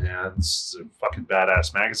 wow, man, this is a fucking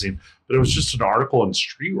badass magazine. But it was just an article in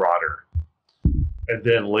Street Rodder. And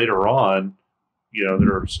then later on, you know,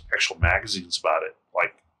 there's actual magazines about it,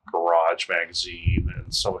 like Garage Magazine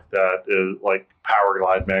and stuff like that, like Power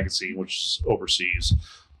Glide Magazine, which is overseas.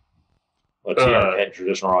 But and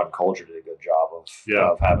Traditional Rod and Culture did a good job of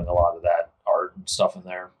having a lot of that art and stuff in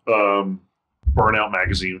there. Burnout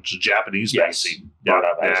Magazine, which is a Japanese magazine.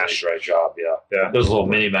 Burnout Magazine did a great job, yeah. There's little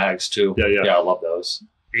mini mags too. Yeah, I love those.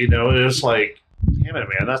 You know, and it's like, damn it,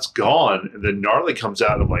 man, that's gone. And then Gnarly comes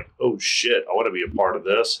out and I'm like, oh shit, I want to be a part of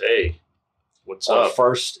this. Hey, what's up? The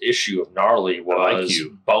first issue of Gnarly was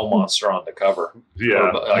Bow Monster on the cover.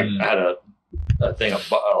 Yeah. I had a thing of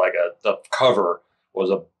the cover was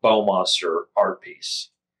a Bow Monster art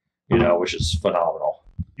piece, you know, which is phenomenal.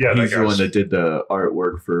 Yeah, he's the one that did the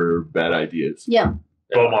artwork for Bad Ideas. Yeah.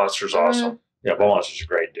 Bow Monster's awesome. Yeah, Bow Monster's a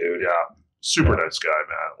great dude. Yeah. Super nice guy,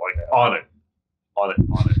 man. Like on it.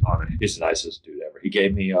 He's the nicest dude ever. He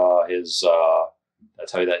gave me his I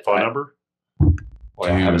tell you that phone number?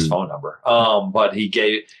 Well, I have his phone number. But he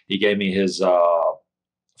gave me his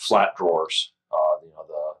flat drawers. You know,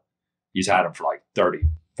 he's had them for like 30,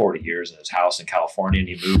 40 years in his house in California, and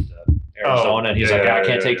he moved to Arizona, and he's like, I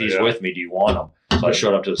can't take these with me. Do you want them? So I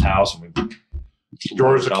showed up to his house, and we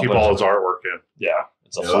drawers to keep all his artwork in. Yeah,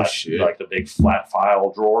 it's a flat, like the big flat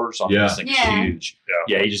file drawers. This thing's huge.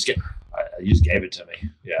 Yeah, he just gave it to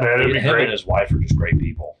me. Yeah, man, him and his wife are just great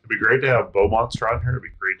people. It'd be great to have Bow Monster on here. It'd be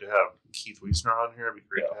great to have Keith Wiesner on here. It'd be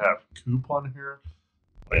great to have Coop on here.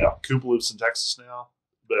 Coop lives in Texas now.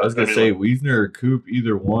 But, I was gonna say Wiesner or Coop,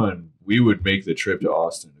 either one, we would make the trip to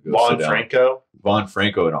Austin to go Von Franco. Von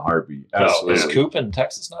Franco in a heartbeat. Absolutely. Is Coop in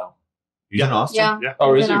Texas now? He's in Austin. Yeah.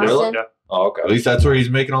 Oh, is he really? Yeah. Oh, okay. At least that's where he's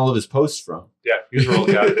making all of his posts from. Yeah, he's a real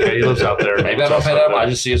guy. Yeah, he lives out there. Maybe I don't pay that much. I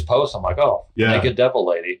just see his posts. I'm like, oh, naked devil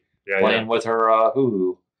lady playing with her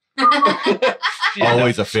hoo-hoo.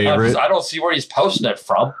 Always a favorite. I don't see where he's posting it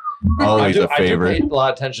from. Always a favorite. I paid a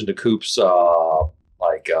lot of attention to Coop's vinyl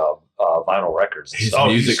records. His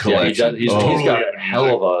music collection. He's got a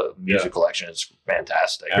hell of a music collection. It's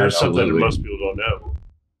fantastic. There's something that most people don't know.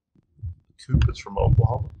 Coop is from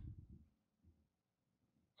Oklahoma.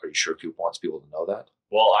 Are you sure Coop wants people to know that?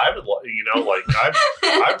 Well, I would, you know, like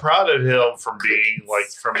I'm proud of him from being like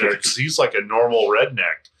from there because he's like a normal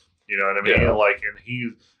redneck. You know what I mean? Yeah. Like, and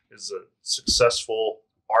he is a successful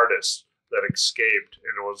artist that escaped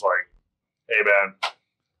and it was like, hey man,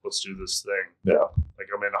 let's do this thing. Yeah. Like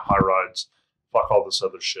I'm into high rides. Fuck all this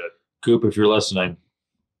other shit. Coop, if you're listening,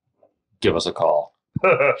 give us a call.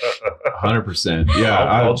 100%. Yeah.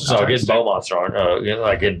 I'll just getting Bow Monster on.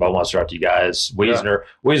 Getting Bow Monster out to you guys.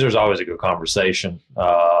 Wiesner's always a good conversation.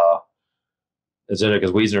 It's in it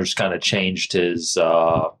because Wiesner's kind of changed his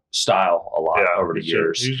style a lot over the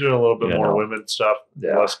years. He's doing a little bit more women stuff,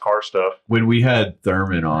 less car stuff. When we had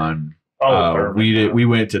Thurman on, we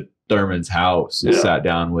went to Thurman's house and sat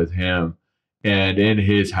down with him, and in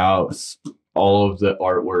his house, all of the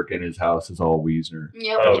artwork in his house is all Wiesner.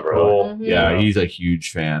 Yep. That was cool. Mm-hmm. Yeah, he's a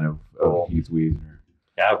huge fan of Keith Wiesner.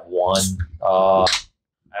 I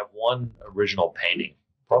have one original painting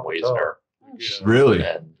from Wiesner. Really?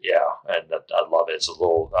 And I love it. It's a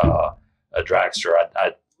little a dragster.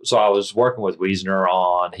 So I was working with Wiesner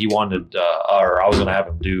on. He wanted, or I was going to have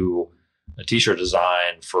him do a T-shirt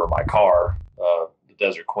design for my car, the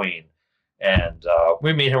Desert Queen, and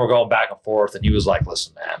me and him were going back and forth. And he was like,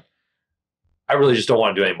 "Listen, man, I really just don't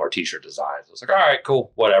want to do any more T-shirt designs." I was like, "All right,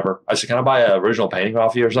 cool, whatever." I said, "Can I buy an original painting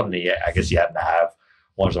off you or something?" I guess he happened to have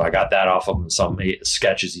one, so I got that off of him. Some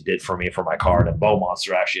sketches he did for me for my car, and Bow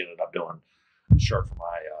Monster actually ended up doing shirt for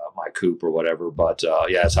my my coupe or whatever. But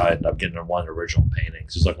yeah, that's how I ended up getting one of the original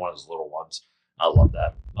paintings. It's like one of those little ones. I love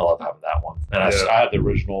that. I love having that one. And I had the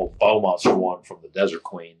original Bow Monster one from the Desert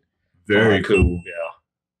Queen. Very cool. Yeah.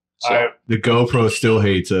 So, the GoPro still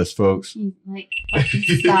hates us, folks. Like,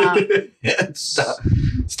 stop.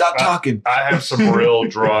 Stop talking. I have some real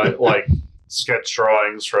sketch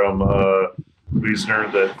drawings from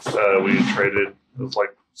Wiesner that we traded with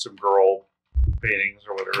like some girl paintings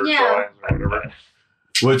or whatever, drawings or whatever.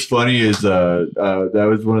 What's funny is that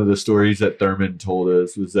was one of the stories that Thurman told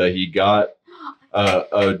us, was that he got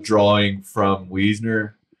a drawing from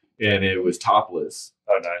Wiesner and it was topless.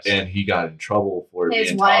 Oh, nice. And he got in trouble for it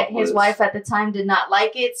His wife at the time did not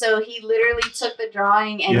like it, so he literally took the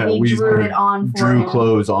drawing and he drew it on for him. Drew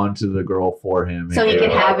clothes onto the girl for him. So he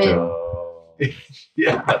could have it.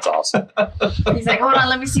 Yeah, that's awesome. He's like, hold on,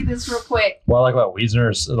 let me see this real quick. What I like about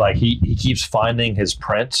Wiesner is like he keeps finding his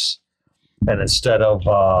prints, and instead of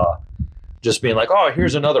just being like, oh,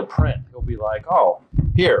 here's another print, he'll be like, oh,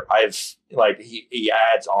 here, he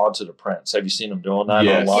adds on to the prints. Have you seen him doing that?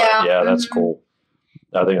 Yes. Yeah, that's cool.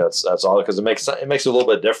 I think that's all, because it makes it a little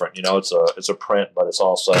bit different. You know, it's a print, but it's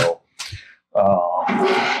also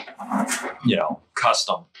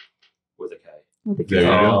custom with a K. There you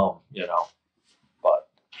go. You know, but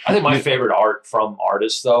I think my favorite art from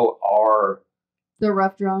artists though are the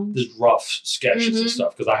rough drawings, the rough sketches and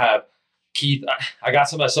stuff. Because I have Keith. I got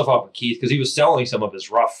some of that stuff off of Keith because he was selling some of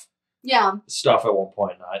his rough stuff at one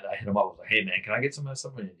point. And I hit him up. I was like, hey man, can I get some of that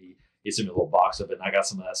stuff? And he sent me a little box of it, and I got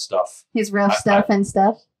some of that stuff. His rough stuff and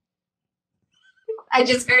stuff. I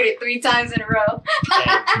just heard it 3 times in a row.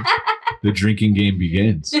 The drinking game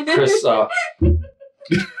begins. Chris,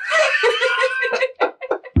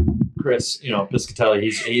 Piscatelli,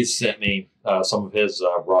 he's sent me some of his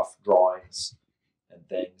rough drawings and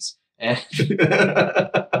things, and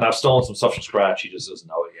I've stolen some stuff from Skratch. He just doesn't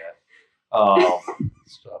know it yet.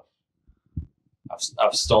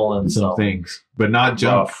 I've stolen some things, but not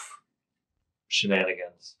junk.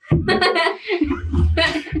 Shenanigans.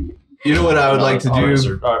 You know what I would like to do?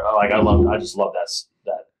 I just love that.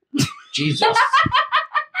 Jesus.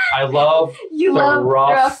 I love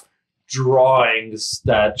rough drawings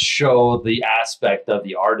that show the aspect of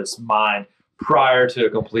the artist's mind prior to a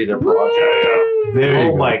completed project.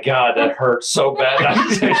 Oh my God, that hurts so bad.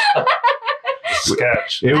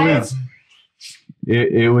 Sketch.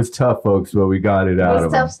 It was tough, folks, but we got it out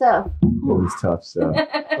of it. It was tough stuff.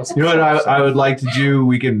 You know what I would like to do?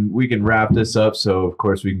 We can wrap this up, so of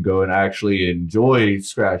course we can go and actually enjoy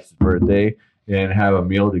Skratch's birthday and have a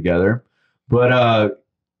meal together. But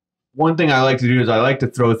one thing I like to do is I like to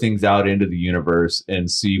throw things out into the universe and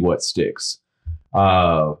see what sticks.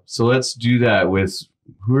 So let's do that with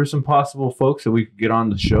who are some possible folks that we could get on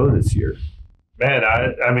the show this year. Man,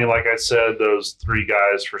 I mean, like I said, those 3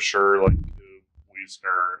 guys for sure, like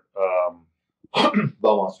Wiesner,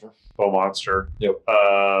 Bow Monster. Yep.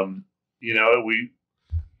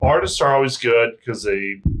 Artists are always good because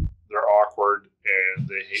they're awkward and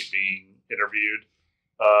they hate being interviewed.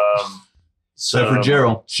 Except for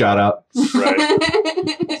Gerald, shout out.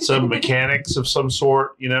 Right. Some mechanics of some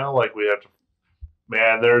sort, like we have to.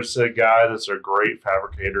 Man, there's a guy that's a great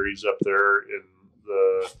fabricator. He's up there in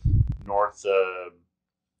the northeast.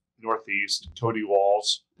 Cody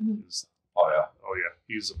Walls. Mm-hmm. Oh yeah,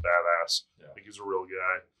 he's a badass. Yeah. Like, he's a real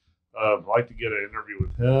guy. I'd like to get an interview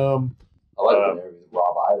with him. I like to interview with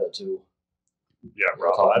Rob Ida too. Yeah,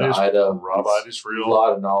 Rob Ida's real. A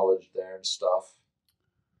lot of knowledge there and stuff.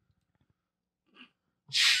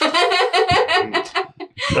 I'm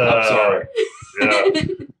sorry.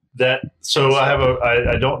 Yeah. So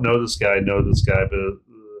I don't know this guy. I know this guy, but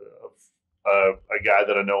a guy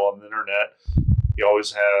that I know on the internet. He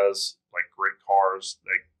always has like great cars.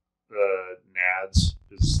 Like Nads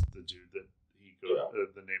is the dude that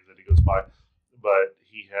the name that he goes by. But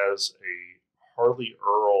he has a Harley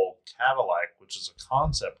Earl Cadillac, which is a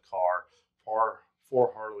concept car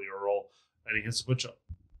for Harley Earl, and he has a bunch of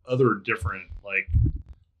other different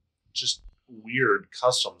just weird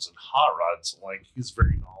customs and hot rods. Like, he's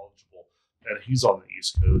very knowledgeable, and he's on the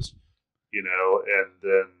East Coast, and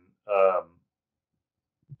then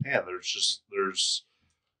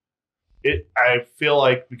I feel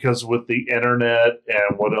like because with the internet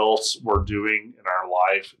and what else we're doing in our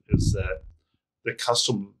life is that the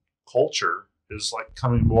custom culture is like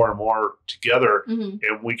coming more and more together,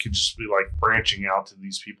 and we could just be like branching out to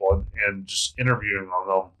these people and just interviewing on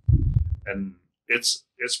them, and it's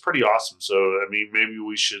pretty awesome. So I mean, maybe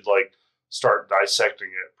we should like start dissecting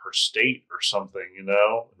it per state or something,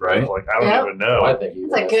 right? Like, I don't even know. I think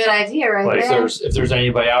that's a good idea, right? Like, there. if there's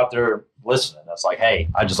anybody out there listening, that's like, hey,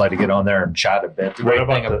 I'd just like to get on there and chat a bit. What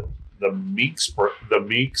about the Meeks? The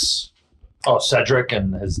Meeks? Oh, Cedric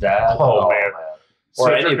and his dad. Oh man. Or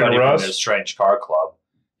Cedric anybody and from Russ? this Strange Car Club.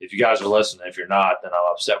 If you guys are listening, if you're not, then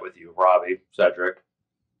I'm upset with you. Robbie, Cedric,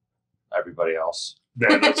 everybody else.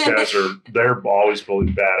 Man, those guys they're always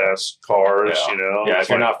building badass cars, Yeah. you know? Yeah, It's if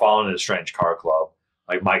you're like- not following the Strange Car Club,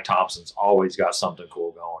 like Mike Thompson's always got something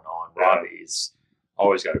cool going on. Yeah. Robbie's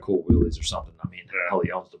always got a cool wheelies or something. I mean, Yeah. hell,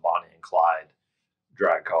 he owns the Bonnie and Clyde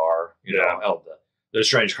drag car. You Yeah. know, hell, the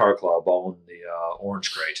Strange Car Club own the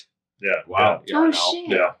Orange Crate. Yeah. Wow. Yeah, Oh, I know. shit.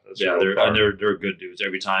 Yeah. That's a Yeah, real car. they're good dudes.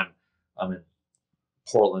 Every time I'm in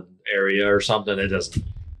Portland area or something,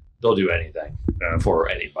 they'll do anything Yeah. for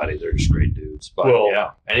anybody. They're just great dudes. But Well-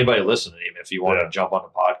 yeah, anybody listening, even if you want Yeah. to jump on the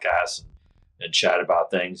podcast and chat about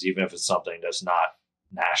things, even if it's something that's not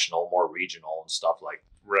national, more regional and stuff like,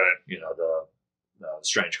 Right. you know, the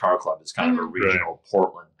Strange Car Club is kind of a Mhm. regional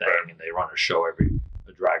Portland thing, Right. and they run a show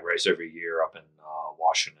a drag race every year up in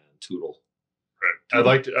Washington and Tootle. Right.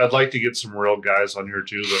 I'd like to get some real guys on here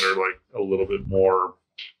too that are like a little bit more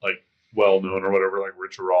like well known or whatever, like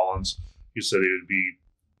Richard Rollins. He said he'd be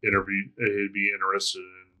interested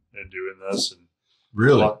in doing this. And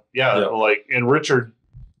Really? yeah, Yeah. like, and Richard,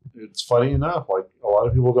 it's funny enough, like a lot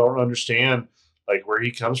of people don't understand like where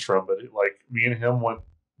he comes from, but like me and him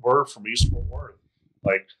we're from East Fort Worth.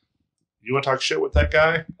 Like, you want to talk shit with that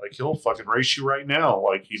guy? Like, he'll fucking race you right now.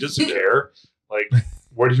 Like, he doesn't care. Like,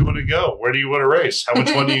 where do you want to go? Where do you want to race? How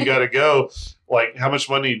much money you got to go? Like, how much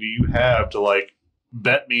money do you have to like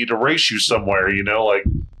bet me to race you somewhere? You know, like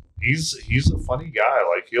he's a funny guy.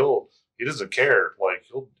 Like he doesn't care. Like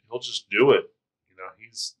he'll just do it. You know,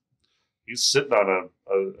 he's sitting on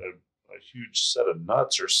a huge set of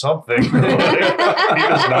nuts or something. Like, he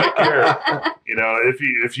does not care. You know,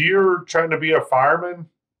 if you're trying to be a fireman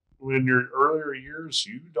in your earlier years,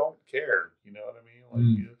 you don't care. You know what I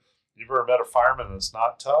mean? Like you ever met a fireman that's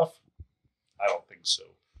not tough? I don't think so.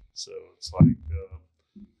 So it's like,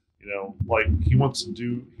 you know, like he wants to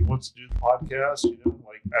do the podcast. You know,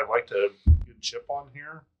 like I'd like to get Chip on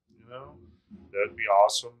here. You know, that'd be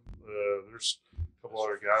awesome. There's a couple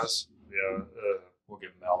other guys. Yeah. We'll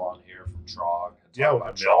get Mel on here from Trog. and Yeah, talk with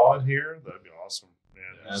about Mel on here, that'd be awesome. Man,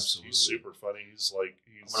 Yeah, absolutely. He's super funny.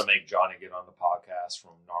 I'm gonna make Johnny get on the podcast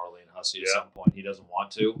from Gnarly and Hussy at Yeah. some point. He doesn't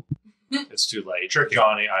want to. It's too late. Tricky.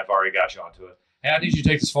 Johnny, I've already got you onto it. Hey, I need you to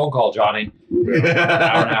take this phone call, Johnny. An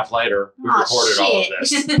hour and a half later, we recorded all of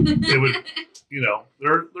this. it would, you know,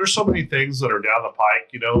 there's so many things that are down the pike.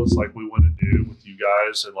 You know, it's like we want to do with you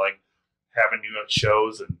guys and like having you at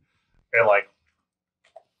shows and like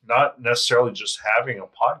not necessarily just having a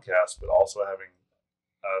podcast, but also having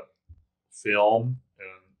a film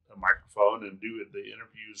and a microphone and do the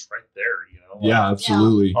interviews right there. You know, Yeah,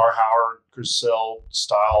 absolutely. our Howard Cosell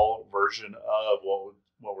style version of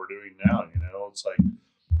what we're doing now. You know, it's like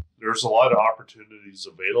there's a lot of opportunities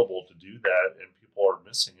available to do that, and people are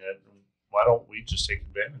missing it. And why don't we just take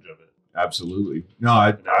advantage of it? Absolutely. No,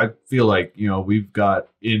 I feel like, you know, we've got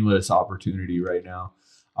endless opportunity right now.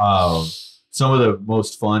 Some of the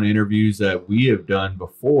most fun interviews that we have done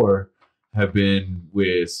before have been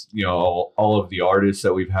with, you know, all of the artists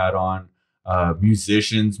that we've had on,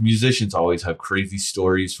 musicians. Musicians always have crazy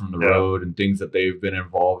stories from the road and things that they've been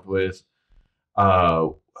involved with.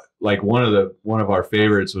 Like one of our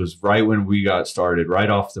favorites was right when we got started, right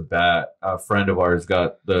off the bat, a friend of ours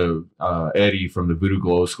got the Eddie from the Voodoo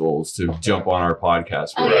Glow Skulls to jump on our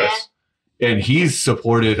podcast with us. And he's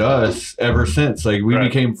supported us ever since. Like we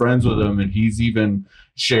became friends with him, and he's even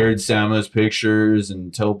shared Sama's pictures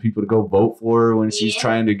and tell people to go vote for her when she's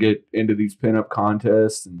trying to get into these pinup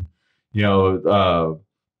contests. And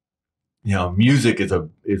music is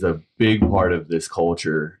a big part of this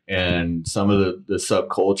culture, and some of the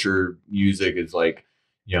subculture music is like,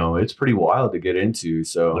 you know, it's pretty wild to get into.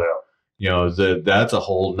 So you know, that's a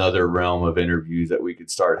whole nother realm of interviews that we could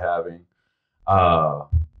start having.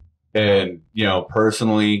 And, you know,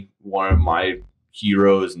 personally, one of my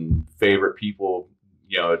heroes and favorite people,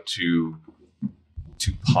 you know, to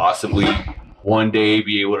possibly one day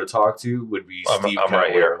be able to talk to would be Steve. I'm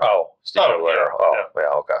right here. Oh, Steve Cavallero. Yeah,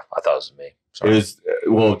 okay. I thought it was me.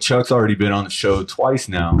 Sorry. Chuck's already been on the show twice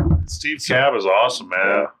now. Steve Cab is awesome,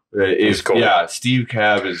 man. It's cool. Yeah, Steve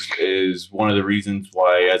Cab is one of the reasons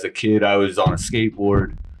why, as a kid, I was on a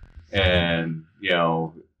skateboard, and you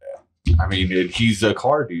know, I mean, he's a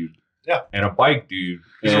car dude, and a bike dude,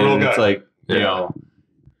 He's and a real guy. it's like, you know,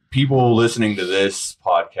 people listening to this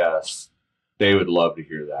podcast, they would love to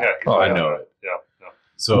hear that. Yeah, I know it. Yeah.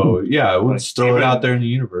 So yeah, we'll Like, just throw it out there in the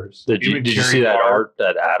universe. Did you Even see Cherry that Bar- art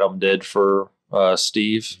that Adam did for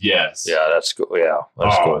Steve. Yes. Yeah, that's cool. Yeah,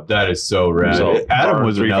 that's cool. That is so rad. So Adam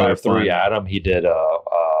was another fun. Adam, he did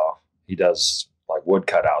he does like wood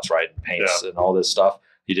cutouts, right? And paints and all this stuff.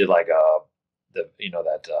 He did like that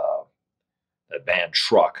band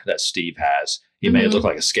truck that Steve has. He made it look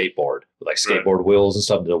like a skateboard with like skateboard wheels and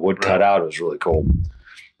stuff. The wood cutout. It was really cool.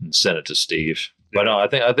 And sent it to Steve. But no, I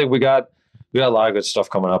think we got a lot of good stuff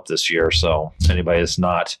coming up this year. So anybody that's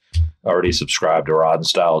not already subscribed to Rod and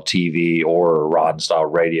Style TV or Rod and Style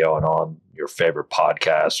Radio and on your favorite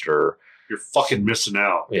podcast, or you're fucking missing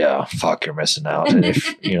out. Yeah, fuck, you're missing out. And if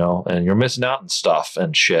and you're missing out on stuff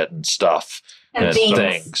and shit and stuff and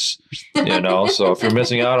things. So if you're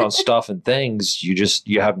missing out on stuff and things,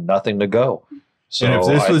 you have nothing to go. So and if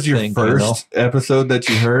this was your first episode that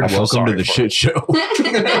you heard, welcome to the shit show.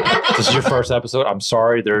 This is your first episode. I'm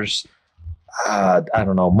sorry. There's, I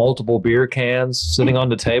don't know, multiple beer cans sitting on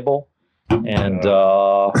the table. And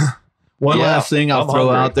one last thing I'll throw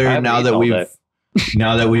out there now that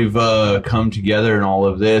we've come together and all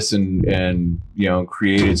of this and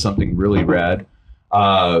created something really rad.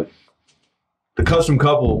 The Kustom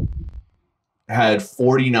Couple had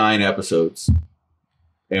 49 episodes.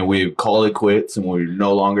 And we called it quits, and we're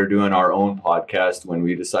no longer doing our own podcast when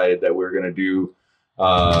we decided that we're going to do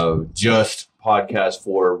just podcast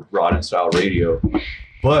for Rod and Style Radio.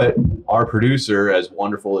 But our producer, as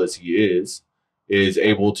wonderful as he is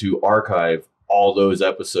able to archive all those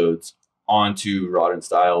episodes onto Rod and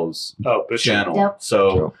Style's channel. Yep.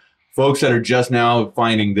 So folks that are just now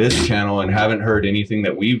finding this channel and haven't heard anything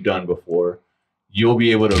that we've done before, you'll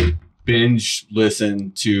be able to binge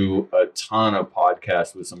listen to a ton of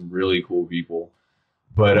podcasts with some really cool people.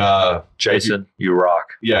 But Jason, you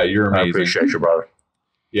rock. Yeah, you're amazing. I appreciate you, brother.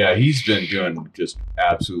 Yeah, he's been doing just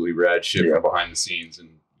absolutely rad shit from behind the scenes, and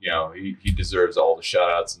he deserves all the shout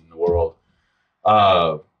outs in the world.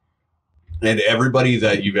 And everybody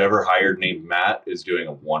that you've ever hired named Matt is doing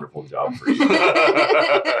a wonderful job for you.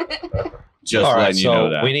 Just letting you know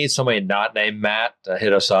that. We need somebody not named Matt to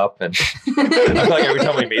hit us up. And I feel like every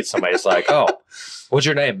time we meet somebody, it's like, oh, what's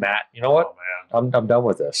your name, Matt? You know what? Oh, man. I'm done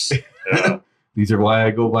with this. Yeah. These are why I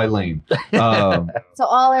go by Lane. So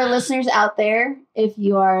all our listeners out there, if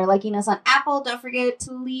you are liking us on Apple, don't forget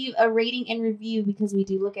to leave a rating and review, because we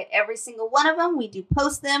do look at every single one of them. We do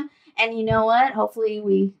post them. And you know what? Hopefully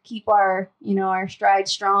we keep our stride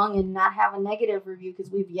strong and not have a negative review,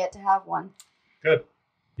 because we've yet to have one. Good.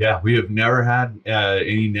 Yeah, we have never had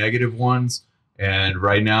any negative ones. And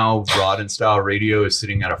right now, Rod and Style Radio is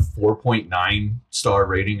sitting at a 4.9 star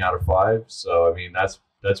rating out of 5. So, I mean, that's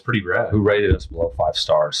pretty rad. Who rated us below 5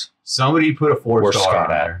 stars? Somebody put a 4 Where's star Scott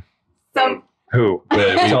on at? there. So Who?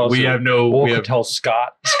 We have no... We'll tell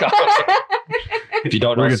Scott. If you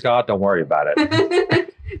don't know Scott, don't worry about it.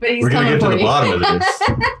 But he's we're going to get to the you. bottom of this.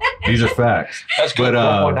 These are facts. That's good.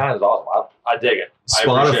 4.9 is awesome. I dig it. I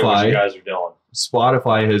appreciate what you guys are doing.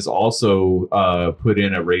 Spotify has also put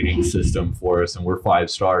in a rating system for us, and we're 5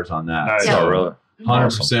 stars on that. Nice. Oh, really?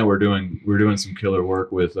 100%. We're doing some killer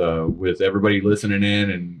work with everybody listening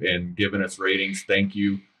in and giving us ratings. Thank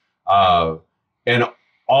you. And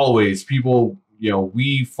always, people,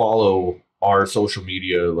 we follow our social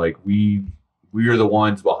media. Like we are the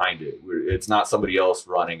ones behind it. It's not somebody else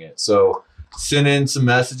running it. So send in some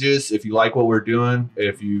messages if you like what we're doing.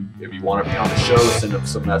 If you want to be on the show, send up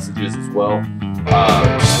some messages as well.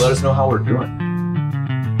 Just let us know how we're doing.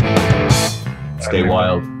 Stay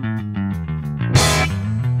wild.